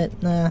 but,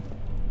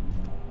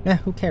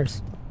 who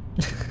cares?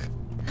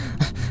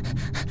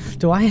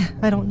 Do I?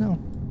 I don't know.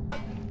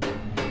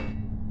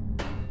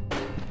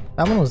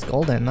 That one was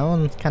golden. That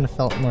one kind of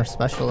felt more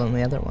special than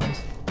the other ones.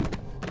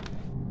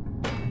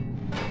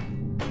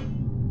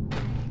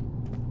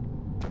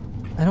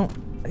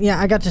 Yeah,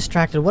 I got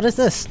distracted. What is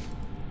this?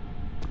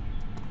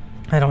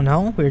 I don't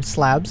know. Weird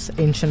slabs,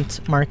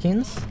 ancient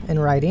markings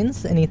and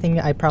writings. Anything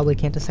I probably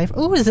can't decipher.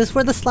 Ooh, is this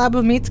where the slab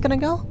of meat's gonna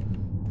go?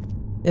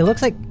 It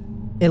looks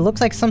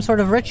like some sort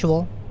of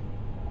ritual.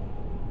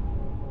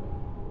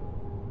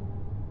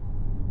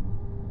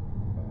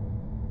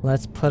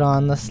 Let's put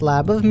on the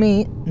slab of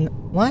meat.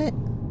 What?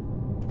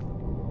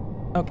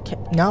 Okay,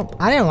 no,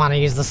 I didn't want to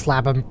use the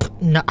slab of...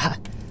 No.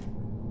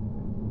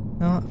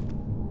 No.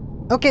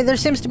 Okay, there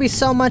seems to be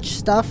so much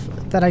stuff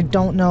that I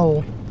don't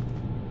know.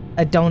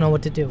 I don't know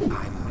what to do.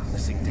 I'm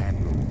witnessing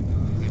Daniel.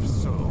 If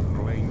so,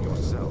 blame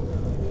yourself.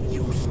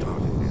 You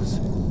started this.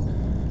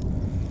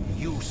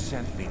 You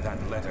sent me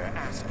that letter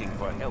asking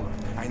for help,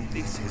 and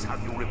this is how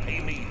you repay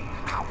me?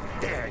 How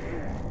dare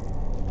you?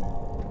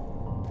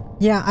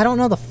 Yeah, I don't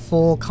know the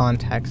full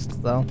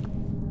context, though.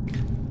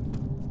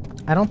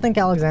 I don't think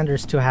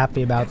Alexander's too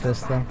happy about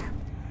this, though.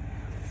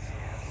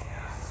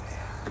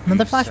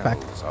 Another flashback.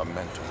 These cells are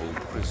meant to hold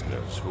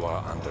prisoners who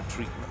are under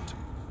treatment.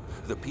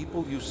 The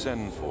people you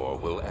send for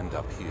will end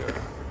up here.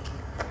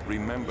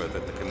 Remember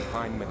that the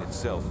confinement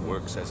itself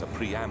works as a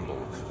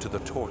preamble to the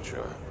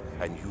torture,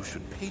 and you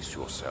should pace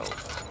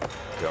yourself.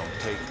 Don't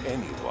take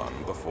anyone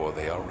before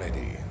they are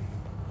ready.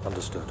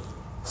 Understood.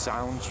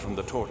 Sounds from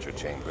the torture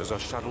chambers are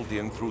shuttled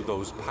in through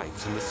those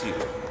pipes in the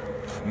ceiling.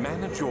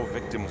 Manage your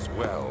victims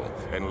well,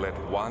 and let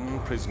one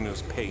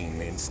prisoner's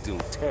pain instill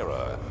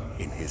terror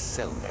in his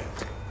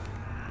cellmate.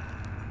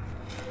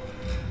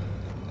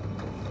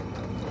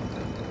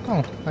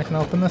 Oh, I can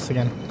open this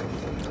again.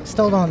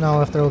 Still don't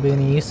know if there will be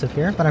any use of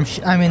here, but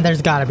I mean,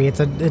 there's gotta be.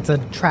 It's a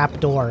trap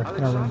door.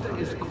 Alexander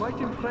is quite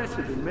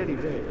impressive in many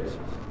ways,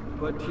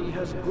 but he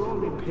has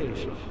grown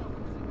impatient.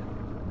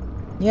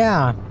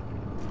 Yeah.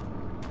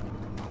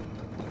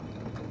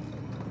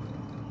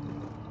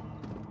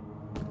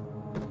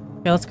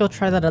 Okay, let's go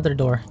try that other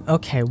door.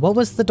 Okay, what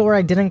was the door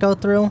I didn't go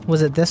through?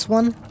 Was it this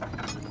one?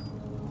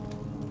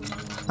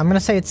 I'm gonna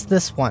say it's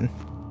this one.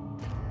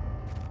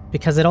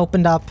 Because it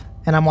opened up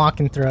and I'm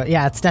walking through it.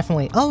 Yeah, it's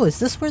definitely... Oh, is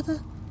this where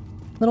the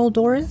little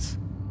door is?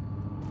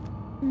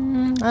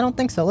 I don't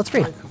think so. Let's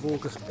read. 9th of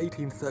August,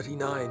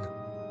 1839.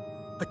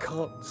 I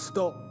can't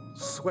stop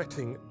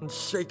sweating and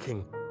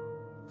shaking.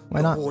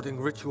 Why not? The warding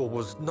ritual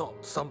was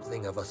not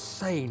something of a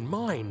sane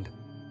mind.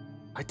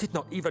 I did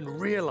not even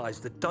realize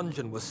the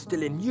dungeon was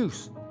still in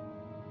use.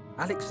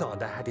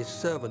 Alexander had his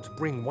servants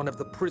bring one of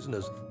the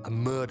prisoners, a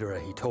murderer,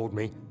 he told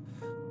me.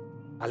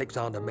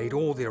 Alexander made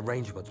all the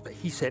arrangements, but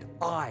he said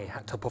I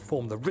had to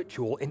perform the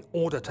ritual in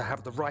order to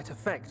have the right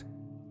effect.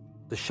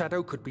 The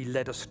shadow could be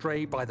led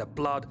astray by the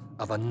blood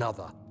of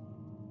another.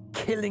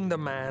 Killing the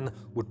man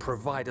would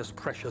provide us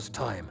precious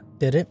time.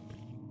 Did it?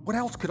 What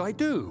else could I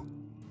do?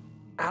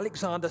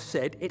 Alexander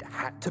said it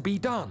had to be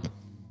done.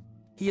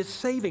 He is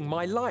saving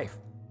my life.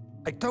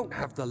 I don't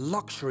have the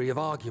luxury of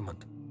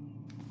argument.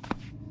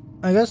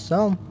 I guess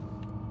so.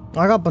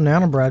 I got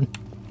banana bread.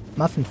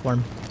 Muffin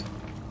form.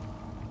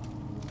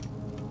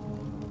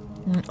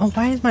 Oh,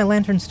 why is my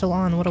lantern still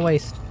on? What a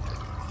waste.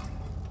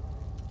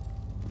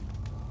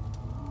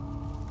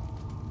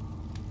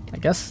 I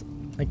guess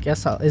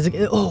I'll... Is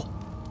it... Oh!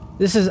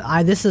 This is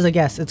a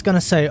guess. It's gonna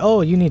say,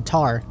 oh, you need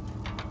tar.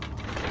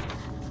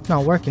 It's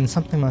not working.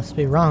 Something must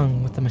be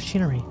wrong with the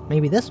machinery.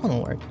 Maybe this one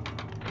will work.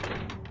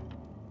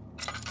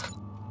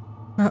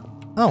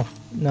 Oh,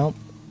 no.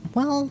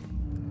 Well,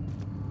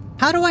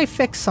 how do I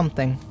fix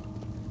something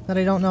that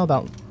I don't know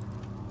about?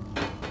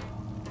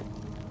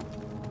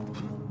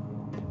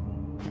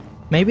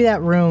 Maybe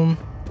that room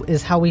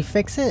is how we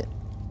fix it?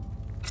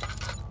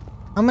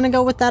 I'm gonna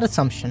go with that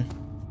assumption.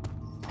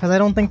 Because I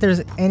don't think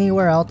there's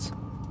anywhere else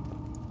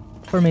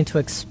for me to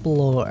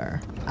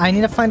explore. I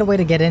need to find a way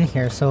to get in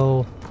here,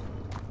 so...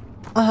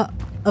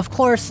 of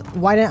course,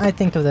 why didn't I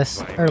think of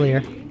this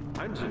earlier?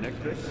 I'm the next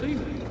best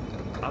thing.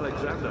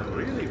 Alexander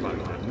really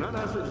wanted none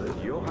other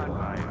than Johann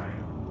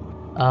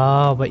Ryan.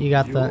 Oh, but he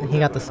got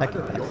the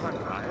second best. Johann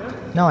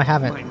Ryan? No, I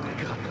haven't. My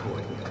God,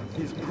 boy.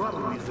 He's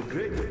probably the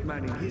greatest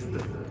man in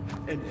history.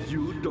 And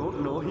you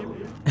don't know him?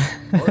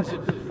 Or is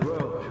it the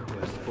world who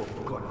has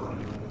forgotten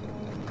him?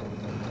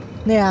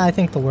 Yeah, I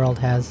think the world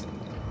has.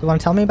 You want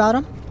to tell me about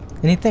him?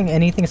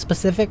 Anything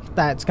specific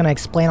that's gonna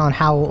explain on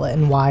how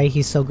and why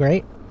he's so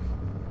great?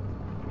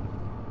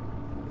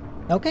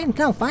 Okay,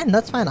 no, fine,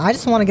 that's fine. I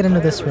just want to get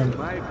into this room.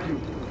 My pupil.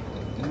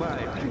 My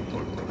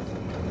pupil.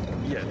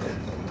 Yes,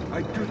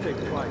 I do take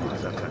pride in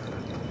that.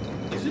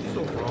 Is it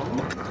so wrong?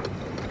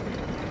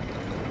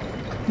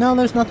 No,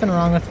 there's nothing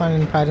wrong with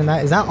finding pride in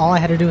that. Is that all I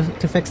had to do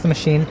to fix the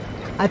machine?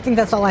 I think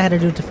that's all I had to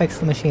do to fix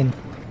the machine.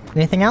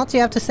 Anything else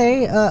you have to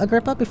say,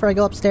 Agrippa, before I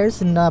go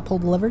upstairs and pull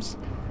the levers?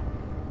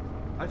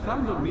 I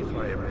found a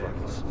Mithraeum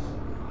once,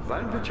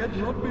 one which had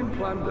not been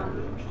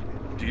plundered.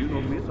 Do you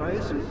know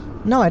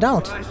Mithraeum? No, I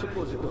don't. I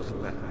suppose it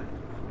doesn't matter.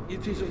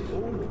 It is an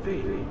old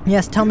faith.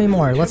 Yes, tell me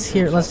more. Let's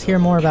hear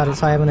more about it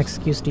so I have an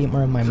excuse to eat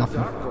more of my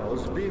muffin. Dark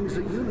walls being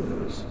the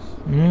universe.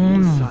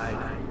 Inside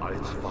are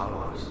its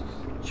followers.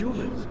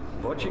 Humans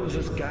watching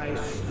the sky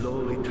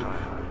slowly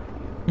turn.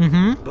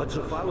 Mm-hmm. But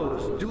the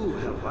followers do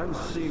have one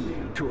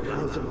thing to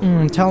allow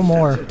them. Tell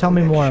more. Tell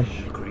me more.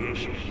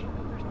 Creation.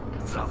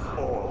 The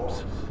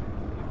orbs.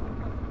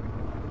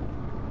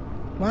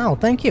 Wow,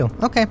 thank you.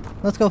 Okay,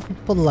 let's go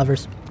pull the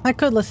levers. I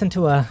could listen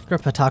to a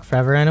Grippa talk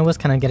forever, and it was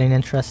kind of getting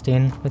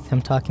interesting with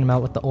him talking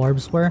about what the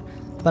orbs were,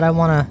 but I don't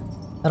want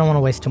to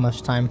waste too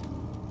much time.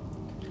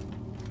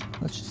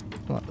 Let's just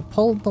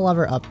pull the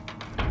lever up.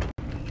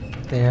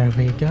 There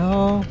we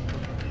go.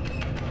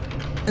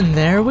 And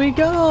there we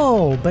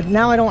go! But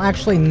now I don't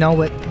actually know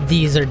what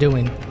these are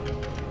doing.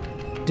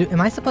 Am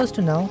I supposed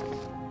to know?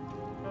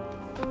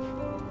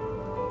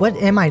 What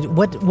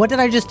did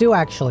I just do,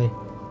 actually?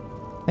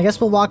 I guess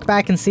we'll walk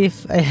back and see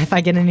if I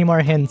get any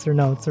more hints or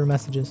notes or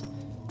messages.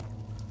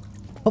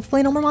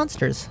 Hopefully no more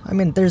monsters. I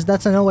mean,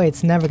 that's no way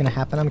it's never gonna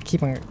happen. I'm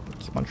keep on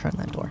trying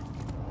that door.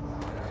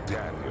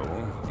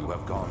 Daniel, you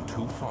have gone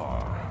too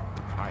far.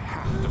 I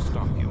have to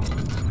stop you.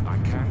 I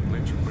can't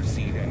let you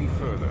proceed any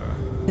further.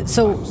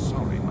 So, I'm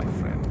sorry, my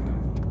friend.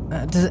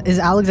 is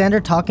Alexander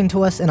talking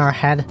to us in our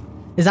head?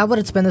 Is that what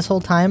it's been this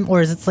whole time?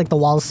 Or is it like the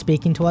walls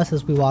speaking to us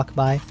as we walk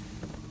by?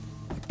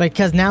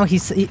 Because now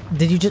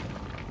did you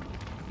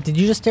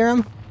just hear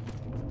him?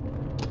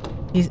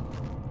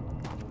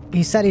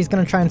 He said he's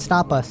gonna try and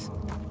stop us.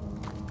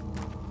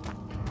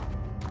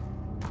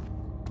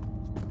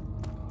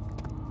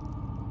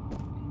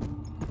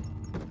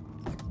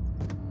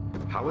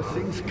 How are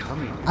things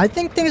coming? I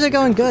think things are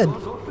going good.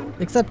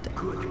 Except...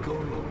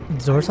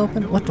 Doors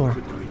open? What door?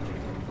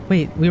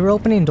 Wait, we were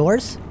opening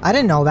doors? I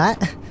didn't know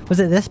that. Was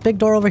it this big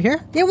door over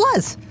here? It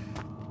was!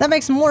 That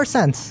makes more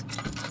sense.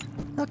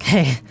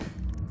 Okay.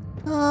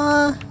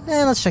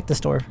 Let's check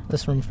this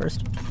room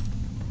first.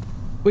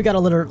 We got a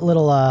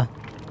little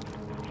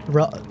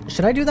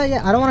should I do that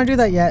yet? I don't want to do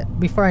that yet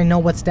before I know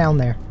what's down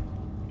there.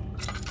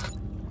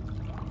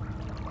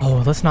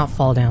 Oh, let's not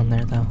fall down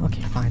there though.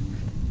 Okay, fine.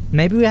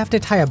 Maybe we have to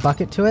tie a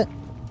bucket to it.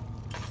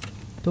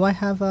 Do I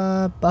have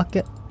a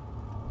bucket?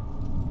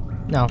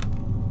 No.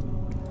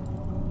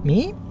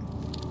 Me?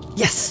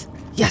 Yes!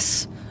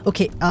 Yes!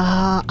 Okay,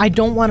 I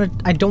don't want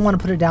to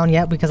put it down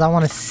yet because I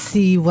want to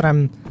see what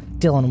I'm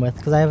dealing with,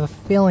 because I have a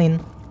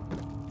feeling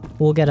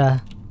we'll get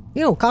a...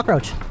 Ew,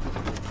 cockroach!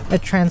 A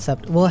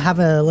transept. We'll have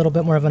a little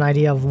bit more of an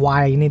idea of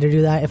why I need to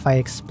do that if I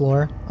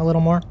explore a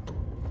little more.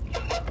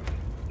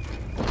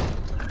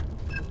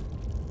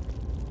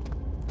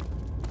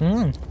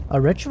 A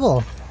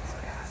ritual.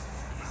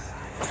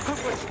 How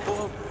much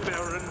more,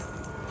 Baron?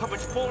 How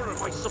much more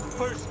am I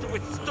supposed to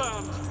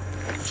withstand?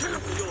 Kill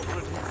me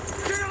already!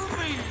 Kill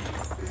me!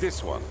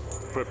 This one.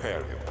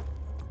 Prepare him.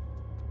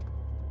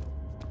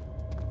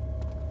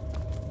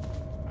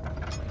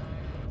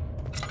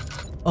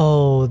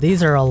 Oh,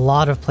 these are a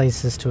lot of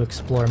places to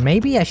explore.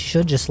 Maybe I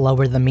should just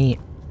lower the meat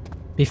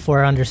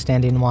before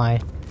understanding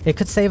why. It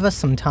could save us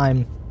some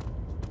time.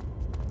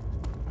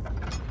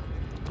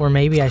 Or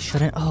maybe I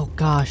shouldn't. Oh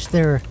gosh,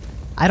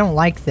 I don't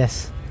like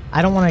this.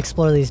 I don't want to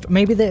explore these.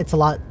 Maybe it's a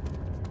lot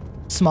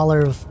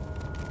smaller of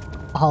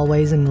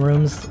hallways and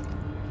rooms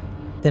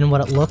than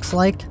what it looks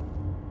like.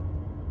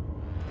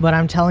 But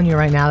I'm telling you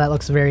right now, that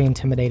looks very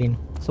intimidating.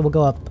 So we'll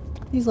go up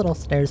these little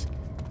stairs.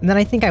 And then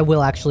I think I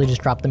will actually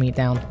just drop the meat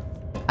down.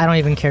 I don't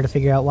even care to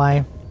figure out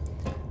why.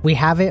 We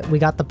have it, we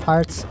got the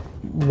parts.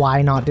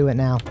 Why not do it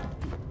now?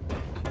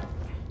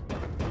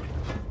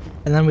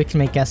 And then we can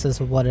make guesses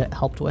of what it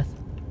helped with.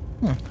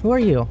 Who are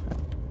you?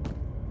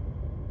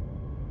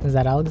 Is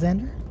that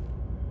Alexander?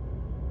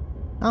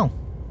 Oh.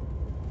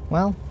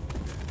 Well.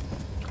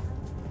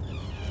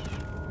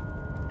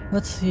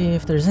 Let's see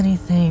if there's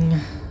anything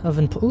of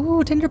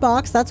ooh,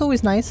 tinderbox, that's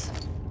always nice.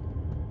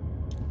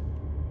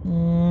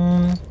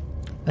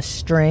 A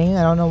string,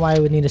 I don't know why I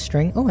would need a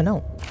string. Oh, I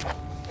know.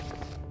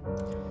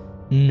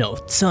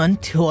 Notes on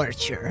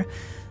torture.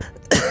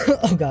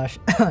 Oh gosh,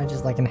 I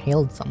just like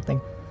inhaled something.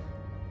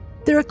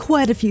 There are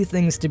quite a few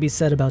things to be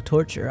said about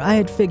torture. I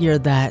had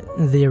figured that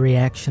the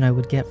reaction I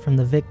would get from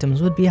the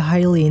victims would be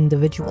highly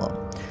individual.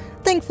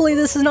 Thankfully,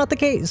 this is not the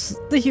case.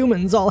 The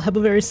humans all have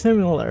a very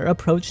similar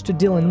approach to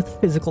dealing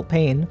with physical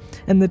pain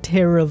and the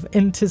terror of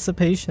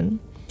anticipation.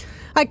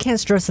 I can't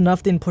stress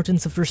enough the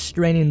importance of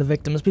restraining the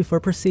victims before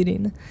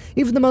proceeding.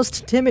 Even the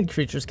most timid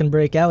creatures can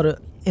break out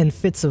in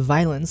fits of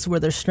violence where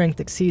their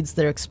strength exceeds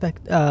their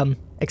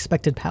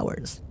expected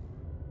powers.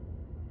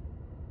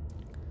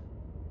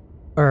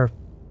 Or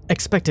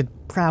expected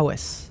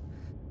prowess.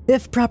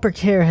 If proper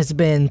care has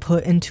been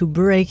put into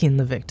breaking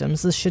the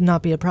victims, this should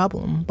not be a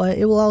problem, but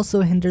it will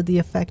also hinder the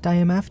effect I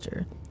am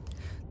after.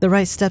 The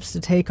right steps to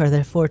take are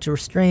therefore to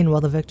restrain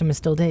while the victim is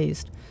still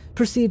dazed.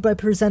 Proceed by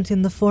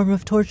presenting the form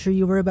of torture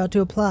you were about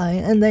to apply,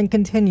 and then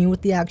continue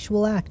with the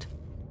actual act.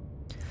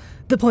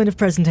 The point of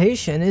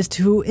presentation is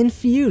to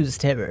infuse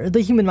terror.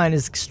 The human mind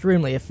is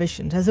extremely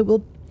efficient, as it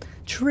will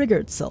trigger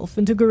itself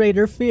into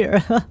greater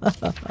fear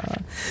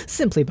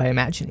simply by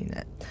imagining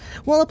it.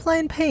 While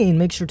applying pain,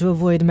 make sure to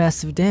avoid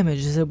massive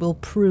damage, as it will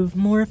prove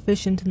more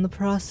efficient in the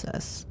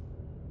process.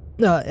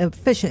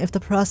 Efficient if the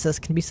process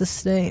can be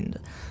sustained.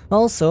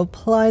 Also,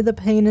 apply the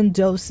pain in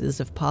doses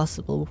if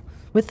possible,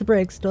 with the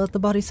breaks to let the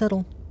body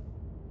settle.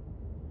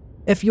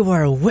 If you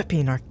are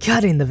whipping or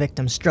cutting the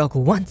victim, stroke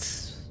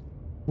once.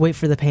 Wait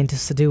for the pain to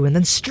subdue and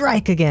then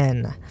strike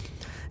again.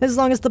 As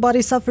long as the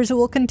body suffers, it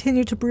will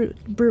continue to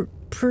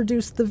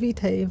produce the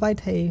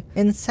vitae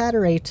and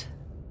saturate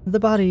the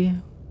body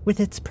with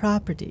its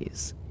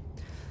properties.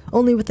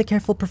 Only with the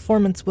careful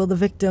performance will the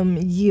victim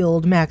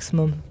yield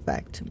maximum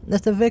effect.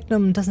 If the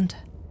victim doesn't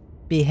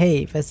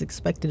behave as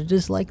expected, it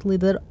is likely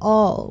that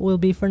all will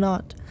be for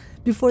naught.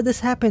 Before this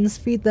happens,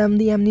 feed them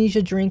the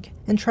amnesia drink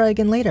and try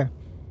again later.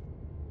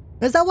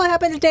 Is that what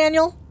happened to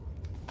Daniel?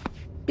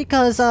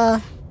 Because,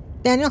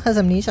 Daniel has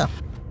amnesia.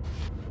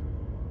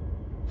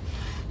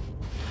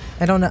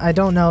 I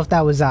don't know if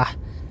that was,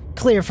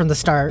 clear from the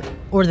start,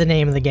 or the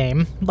name of the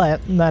game,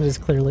 but that is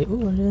clearly...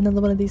 Ooh,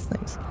 another one of these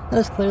things. That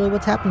is clearly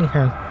what's happening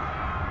here.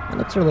 My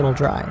lips are a little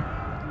dry.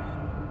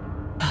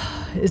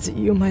 Is it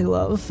you, my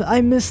love, I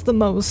miss the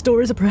most,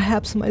 or is it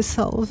perhaps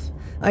myself?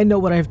 I know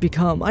what I have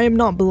become. I am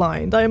not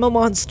blind. I am a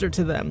monster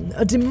to them.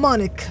 A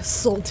demonic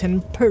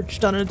sultan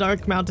perched on a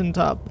dark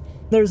mountaintop.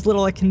 There is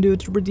little I can do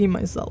to redeem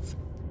myself.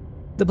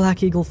 The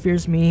Black Eagle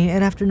fears me,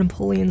 and after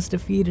Napoleon's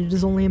defeat, it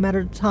is only a matter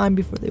of time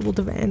before they will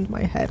demand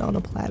my head on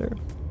a platter.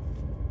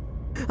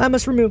 I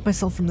must remove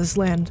myself from this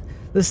land.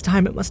 This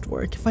time it must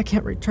work. If I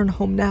can't return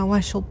home now, I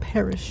shall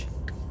perish.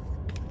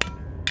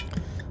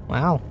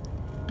 Wow.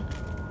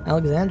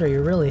 Alexander,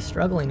 you're really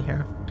struggling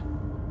here.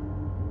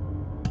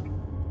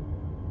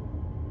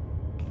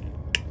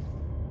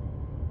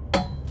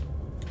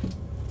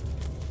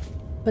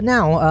 But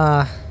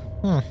now,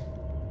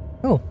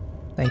 Oh,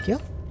 thank you.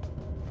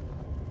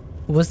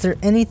 Was there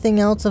anything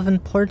else of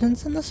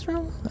importance in this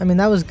room? I mean,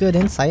 that was good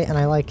insight, and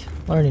I like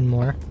learning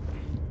more.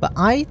 But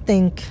I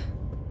think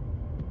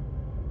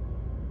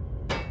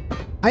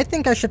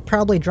I should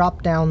probably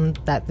drop down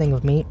that thing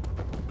of meat,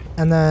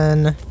 and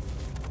then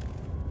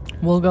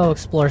we'll go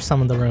explore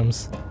some of the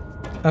rooms.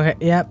 Okay,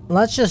 yep,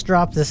 let's just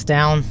drop this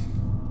down.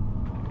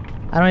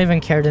 I don't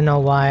even care to know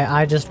why,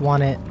 I just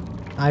want it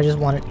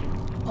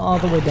all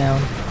the way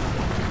down.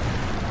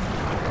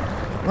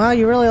 Wow,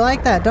 you really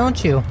like that,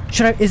 don't you?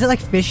 Is it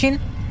like fishing?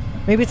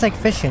 Maybe it's like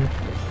fishing.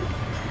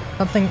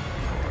 Something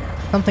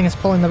is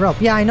pulling the rope.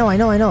 Yeah, I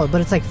know,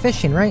 but it's like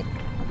fishing, right?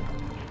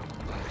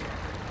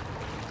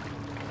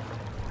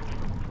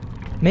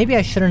 Maybe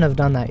I shouldn't have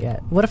done that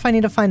yet. What if I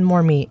need to find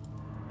more meat?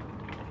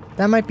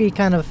 That might be a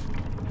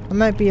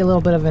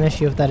little bit of an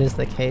issue if that is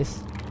the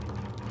case.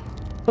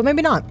 But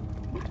maybe not.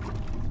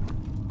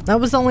 That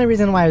was the only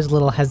reason why I was a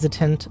little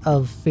hesitant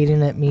of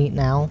feeding it meat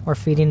now, or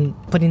putting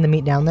the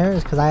meat down there,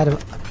 is because I had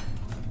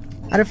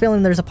a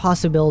feeling there's a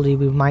possibility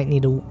we might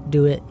need to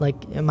do it, like,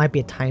 it might be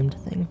a timed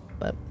thing,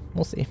 but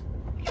we'll see.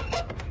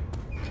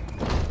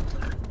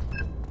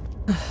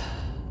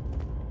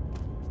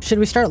 Should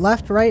we start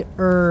left, right,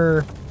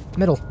 or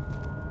middle?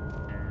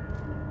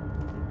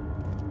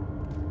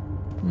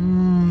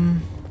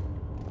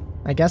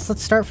 I guess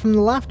let's start from the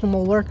left and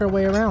we'll work our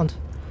way around.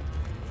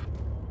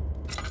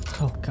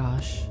 Oh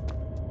gosh.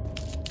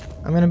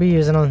 I'm gonna be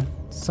using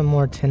some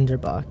more tinder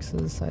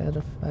boxes.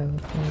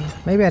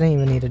 Maybe I didn't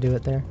even need to do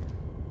it there.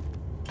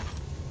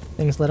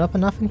 Things lit up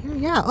enough in here?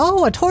 Yeah.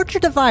 Oh, a torture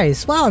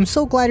device! Wow, I'm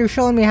so glad you're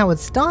showing me how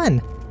it's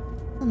done.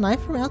 A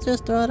knife for me? I'll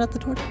just throw it at the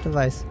torture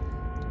device.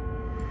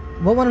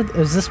 What one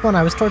is this one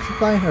I was tortured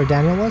by? Or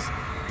Daniel was?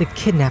 The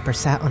kidnapper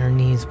sat on her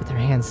knees with her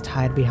hands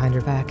tied behind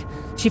her back.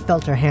 She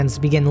felt her hands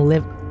begin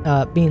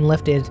being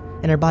lifted,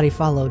 and her body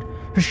followed.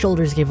 Her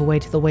shoulders gave way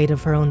to the weight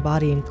of her own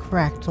body and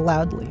cracked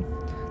loudly.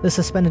 The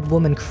suspended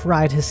woman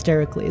cried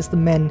hysterically as the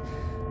men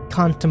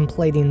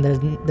contemplating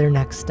their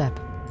next step.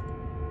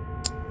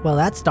 Well,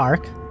 that's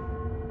dark.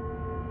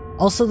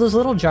 Also, those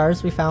little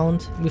jars we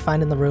find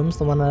in the rooms,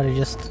 the one that I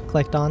just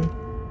clicked on,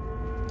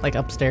 like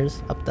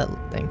upstairs, up that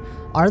thing.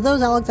 Are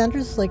those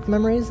Alexander's, like,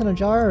 memories in a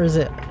jar, or is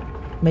it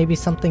maybe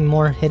something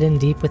more hidden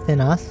deep within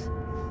us?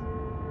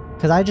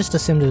 Because I just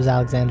assumed it was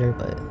Alexander,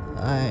 but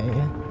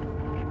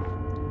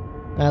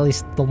at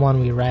least the one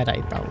we read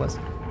I thought was.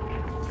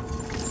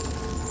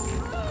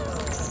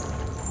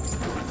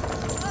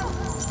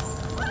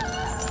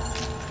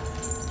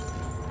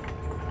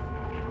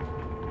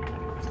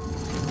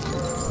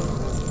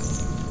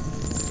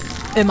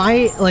 Am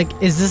I, like,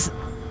 is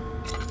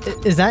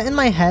that in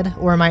my head,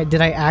 or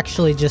did I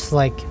actually just,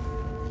 like,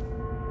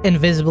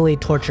 invisibly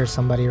torture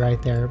somebody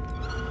right there?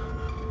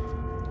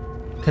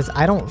 Because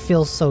I don't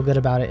feel so good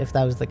about it if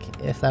that was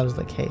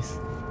the case.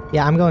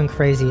 Yeah, I'm going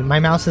crazy. My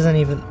mouse isn't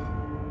even...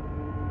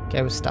 Okay,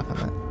 I was stuck on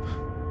that.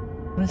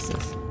 What is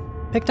this?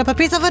 Picked up a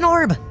piece of an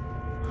orb!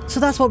 So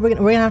that's what we're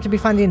gonna have to be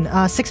finding,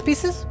 6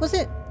 pieces, was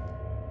it?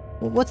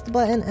 What's the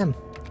button? M.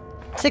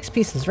 6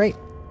 pieces, right?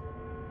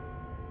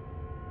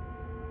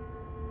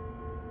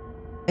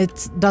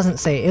 It doesn't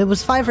say. It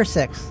was 5 or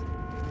 6.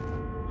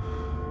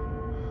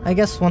 I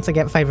guess once I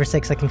get 5 or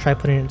 6, I can try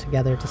putting it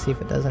together to see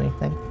if it does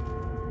anything.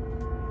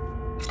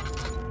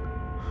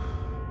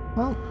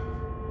 Well,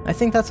 I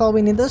think that's all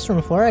we need this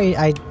room for.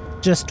 I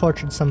just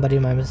tortured somebody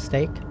by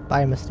mistake.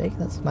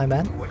 That's my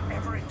bad.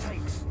 Whatever it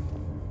takes.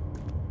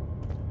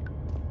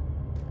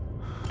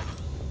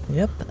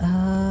 Yep,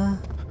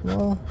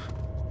 well,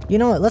 You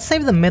know what? Let's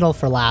save the middle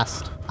for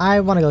last. I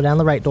want to go down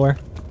the right door.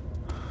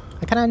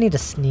 I kind of need to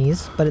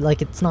sneeze, but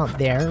it's not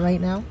there right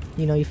now.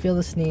 You know, you feel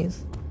the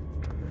sneeze.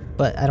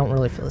 But I don't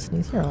really feel the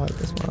sneeze. Here, I'll light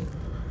this one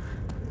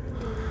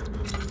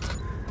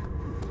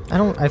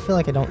up. I feel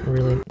like I don't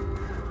really...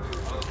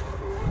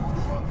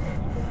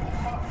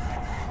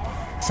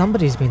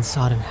 Somebody's being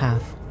sawed in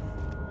half.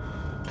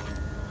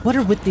 What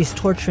are with these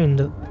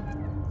torturing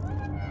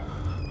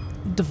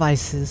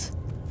devices?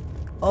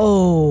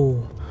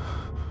 Oh.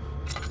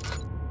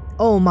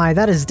 Oh my,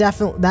 that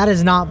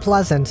is not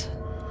pleasant.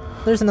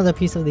 There's another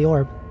piece of the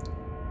orb.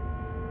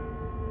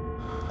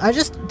 I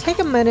just take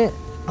a minute.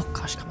 Oh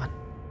gosh, come on.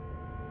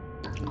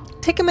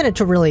 Take a minute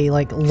to really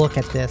look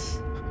at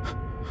this.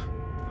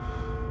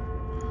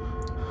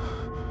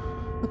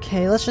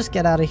 Okay, let's just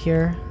get out of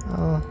here.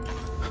 I'll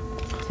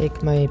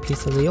take my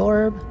piece of the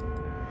orb.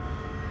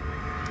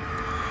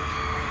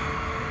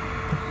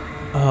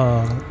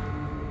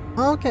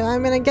 Okay, I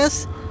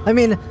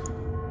mean,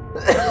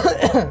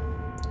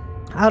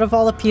 out of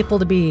all the people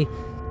to be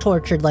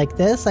tortured like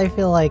this, I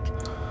feel like,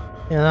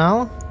 you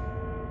know,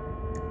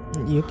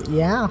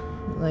 yeah,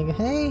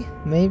 hey,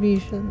 maybe you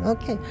should,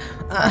 okay.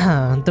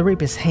 The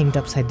Reap is hanged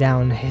upside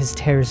down, his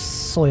tears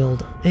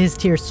soiled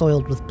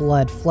with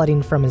blood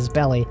flooding from his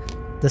belly.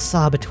 The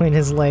saw between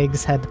his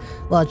legs had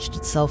lodged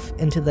itself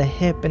into the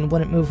hip and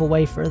wouldn't move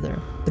away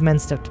further. The men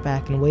stepped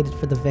back and waited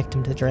for the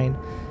victim to drain.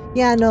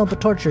 Yeah, no,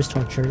 but torture's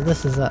torture.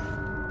 This is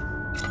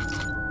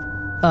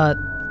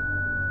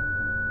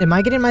am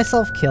I getting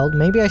myself killed?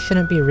 Maybe I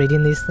shouldn't be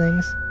reading these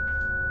things.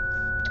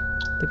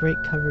 The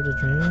great cover to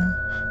drain.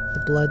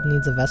 The blood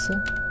needs a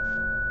vessel.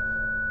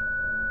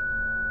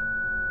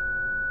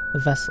 A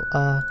vessel.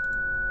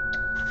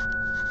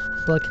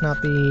 Blood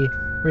cannot be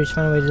reached.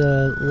 Find a way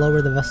to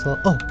lower the vessel.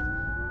 Oh!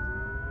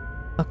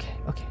 Okay,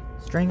 okay.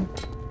 String.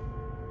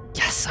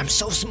 Yes, I'm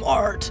so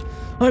smart!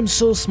 I'm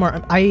so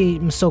smart.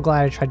 I'm so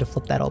glad I tried to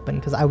flip that open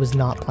because I was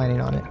not planning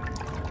on it.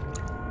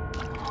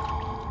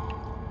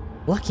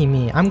 Lucky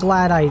me. I'm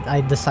glad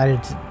I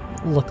decided to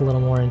look a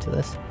little more into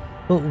this.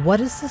 But what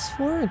is this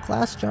for? A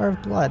glass jar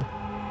of blood.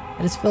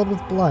 It is filled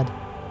with blood.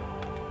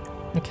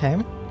 Okay.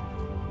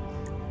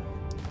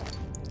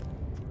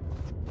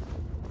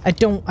 I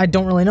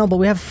don't really know, but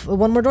we have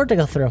one more door to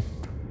go through.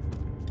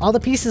 All the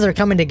pieces are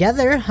coming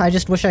together. I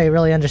just wish I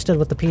really understood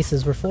what the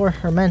pieces were for,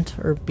 or meant,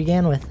 or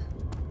began with.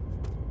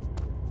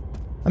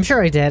 I'm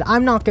sure I did.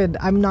 I'm not good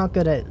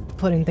at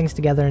putting things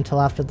together until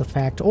after the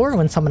fact, or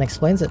when someone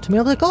explains it to me,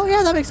 I'm like, oh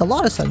yeah, that makes a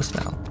lot of sense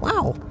now.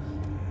 Wow.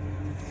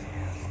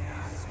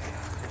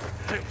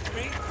 Let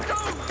me go,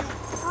 you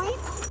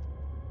brute!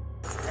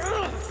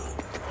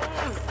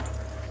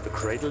 The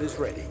cradle is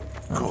ready.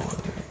 Good.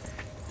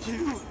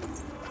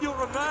 You're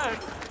a man.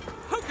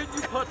 How can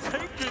you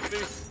partake in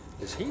this?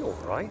 Is he all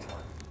right?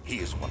 He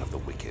is one of the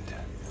wicked.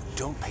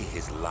 Don't pay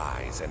his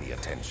lies any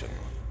attention.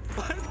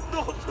 I'm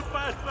not a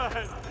bad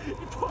man.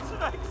 It was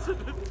an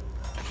accident.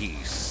 He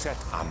set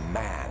a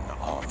man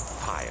on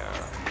fire.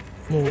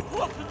 It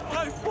wasn't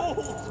my fault.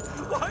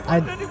 Why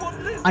would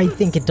anyone listen? I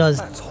think it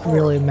does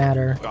really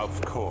matter.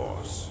 Of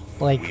course.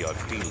 Like, we are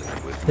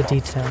dealing with the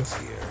details.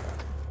 here.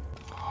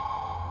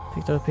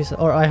 Picked up a piece of,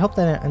 or I hope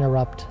that didn't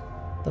interrupt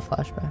the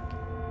flashback.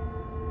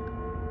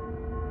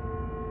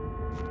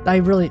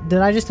 Did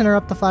I just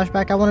interrupt the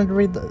flashback? I wanted to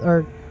read the,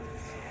 or,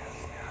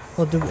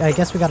 well, I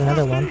guess we got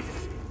another one.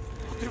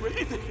 I'll do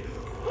anything.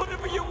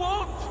 Whatever you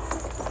want.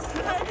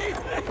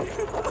 Anything.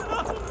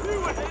 I'll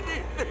do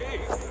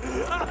anything.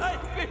 I'm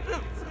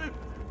innocent.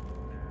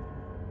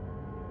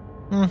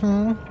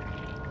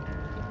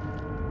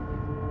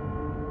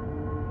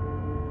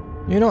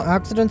 You know,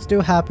 accidents do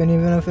happen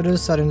even if it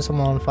is setting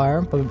someone on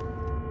fire, but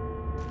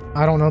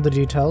I don't know the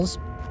details.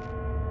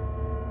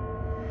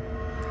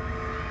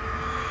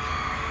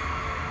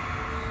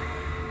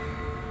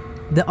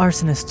 The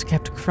arsonist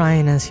kept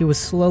crying as he was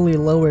slowly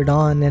lowered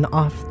on and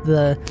off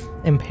the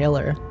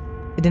impaler.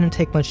 It didn't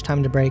take much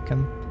time to break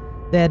him.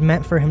 They had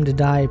meant for him to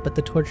die, but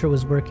the torture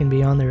was working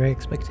beyond their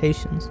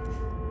expectations.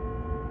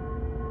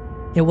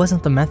 It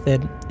wasn't the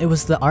method, it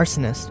was the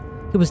arsonist.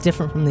 He was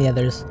different from the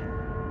others.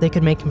 They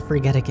could make him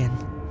forget again.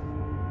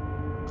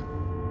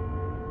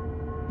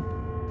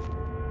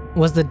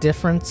 Was the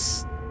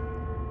difference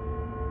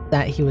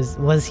that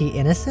was he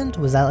innocent?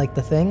 Was that like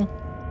the thing?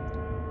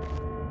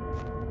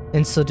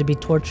 And so to be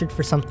tortured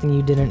for something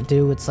you didn't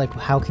do, it's like,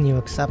 how can you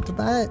accept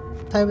that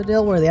type of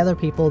deal? Where the other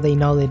people, they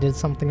know they did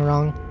something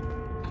wrong.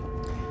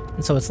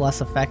 And so it's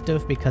less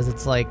effective because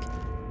it's like,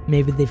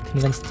 maybe they've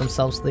convinced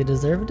themselves they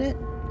deserved it?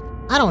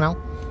 I don't know.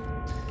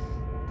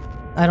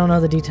 I don't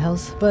know the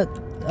details, but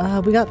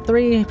we got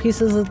 3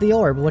 pieces of the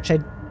orb, which I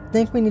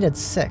think we needed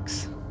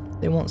 6.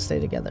 They won't stay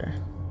together.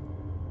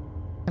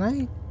 Can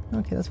I?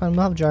 Okay, that's fine.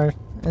 We'll have a jar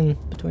in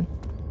between.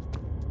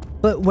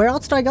 But where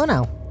else do I go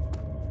now?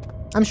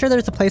 I'm sure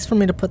there's a place for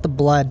me to put the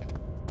blood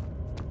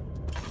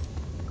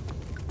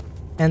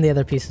and the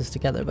other pieces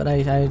together, but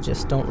I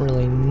just don't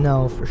really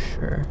know for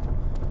sure.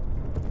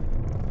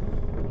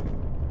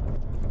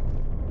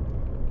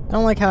 I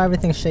don't like how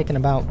everything's shaken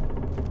about.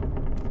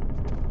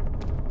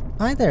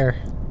 Hi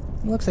there.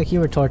 It looks like you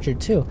were tortured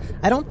too.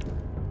 I don't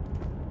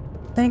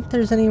think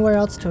there's anywhere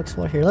else to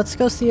explore here. Let's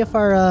go see if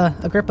our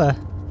Agrippa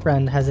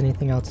friend has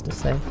anything else to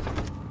say.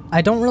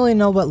 I don't really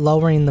know what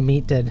lowering the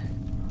meat did.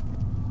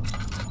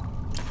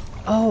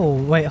 Oh,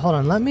 wait, hold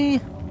on. Let me...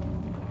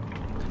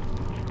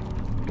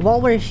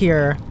 While we're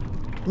here,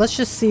 let's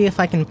just see if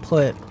I can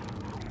put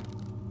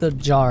the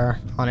jar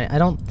on it. I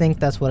don't think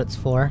that's what it's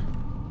for.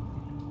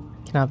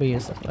 Cannot be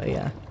used this way,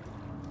 yeah.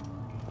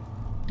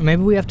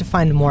 Maybe we have to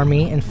find more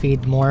meat and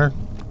feed more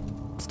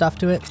stuff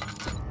to it.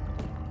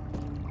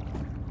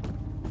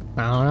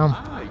 I don't know.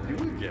 Ah, you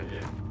get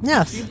it.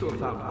 Yes. You seem to have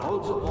found all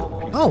the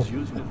ore pieces Oh.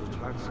 used in the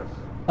transfer.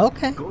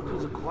 Okay. Go to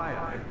the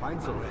choir and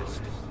find the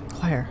rest.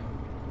 Choir.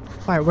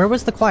 Choir. Where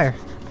was the choir?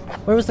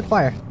 Where was the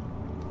choir?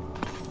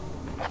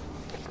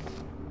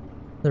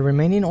 The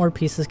remaining ore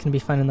pieces can be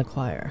found in the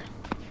choir.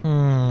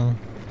 I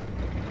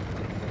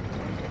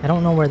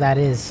don't know where that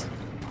is.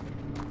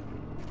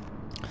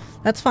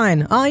 That's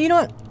fine. You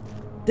know what?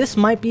 This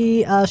might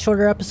be a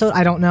shorter episode.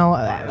 I don't know.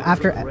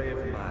 After...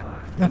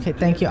 Okay,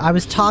 thank you. I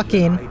was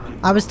talking.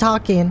 As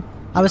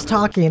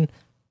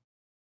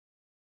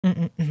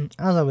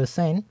I was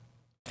saying.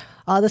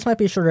 This might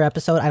be a shorter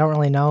episode. I don't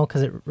really know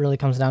because it really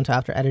comes down to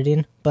after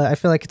editing. But I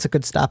feel like it's a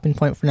good stopping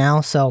point for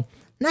now. So,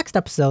 next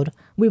episode,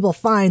 we will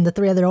find the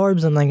 3 other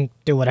orbs and then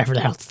do whatever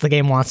else the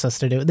game wants us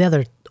to do. The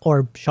other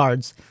orb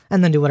shards.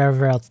 And then do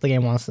whatever else the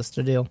game wants us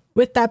to do.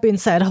 With that being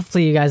said,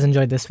 hopefully you guys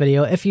enjoyed this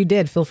video. If you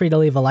did, feel free to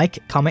leave a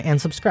like, comment,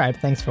 and subscribe.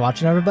 Thanks for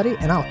watching, everybody.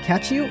 And I'll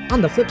catch you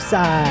on the flip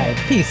side.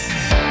 Peace.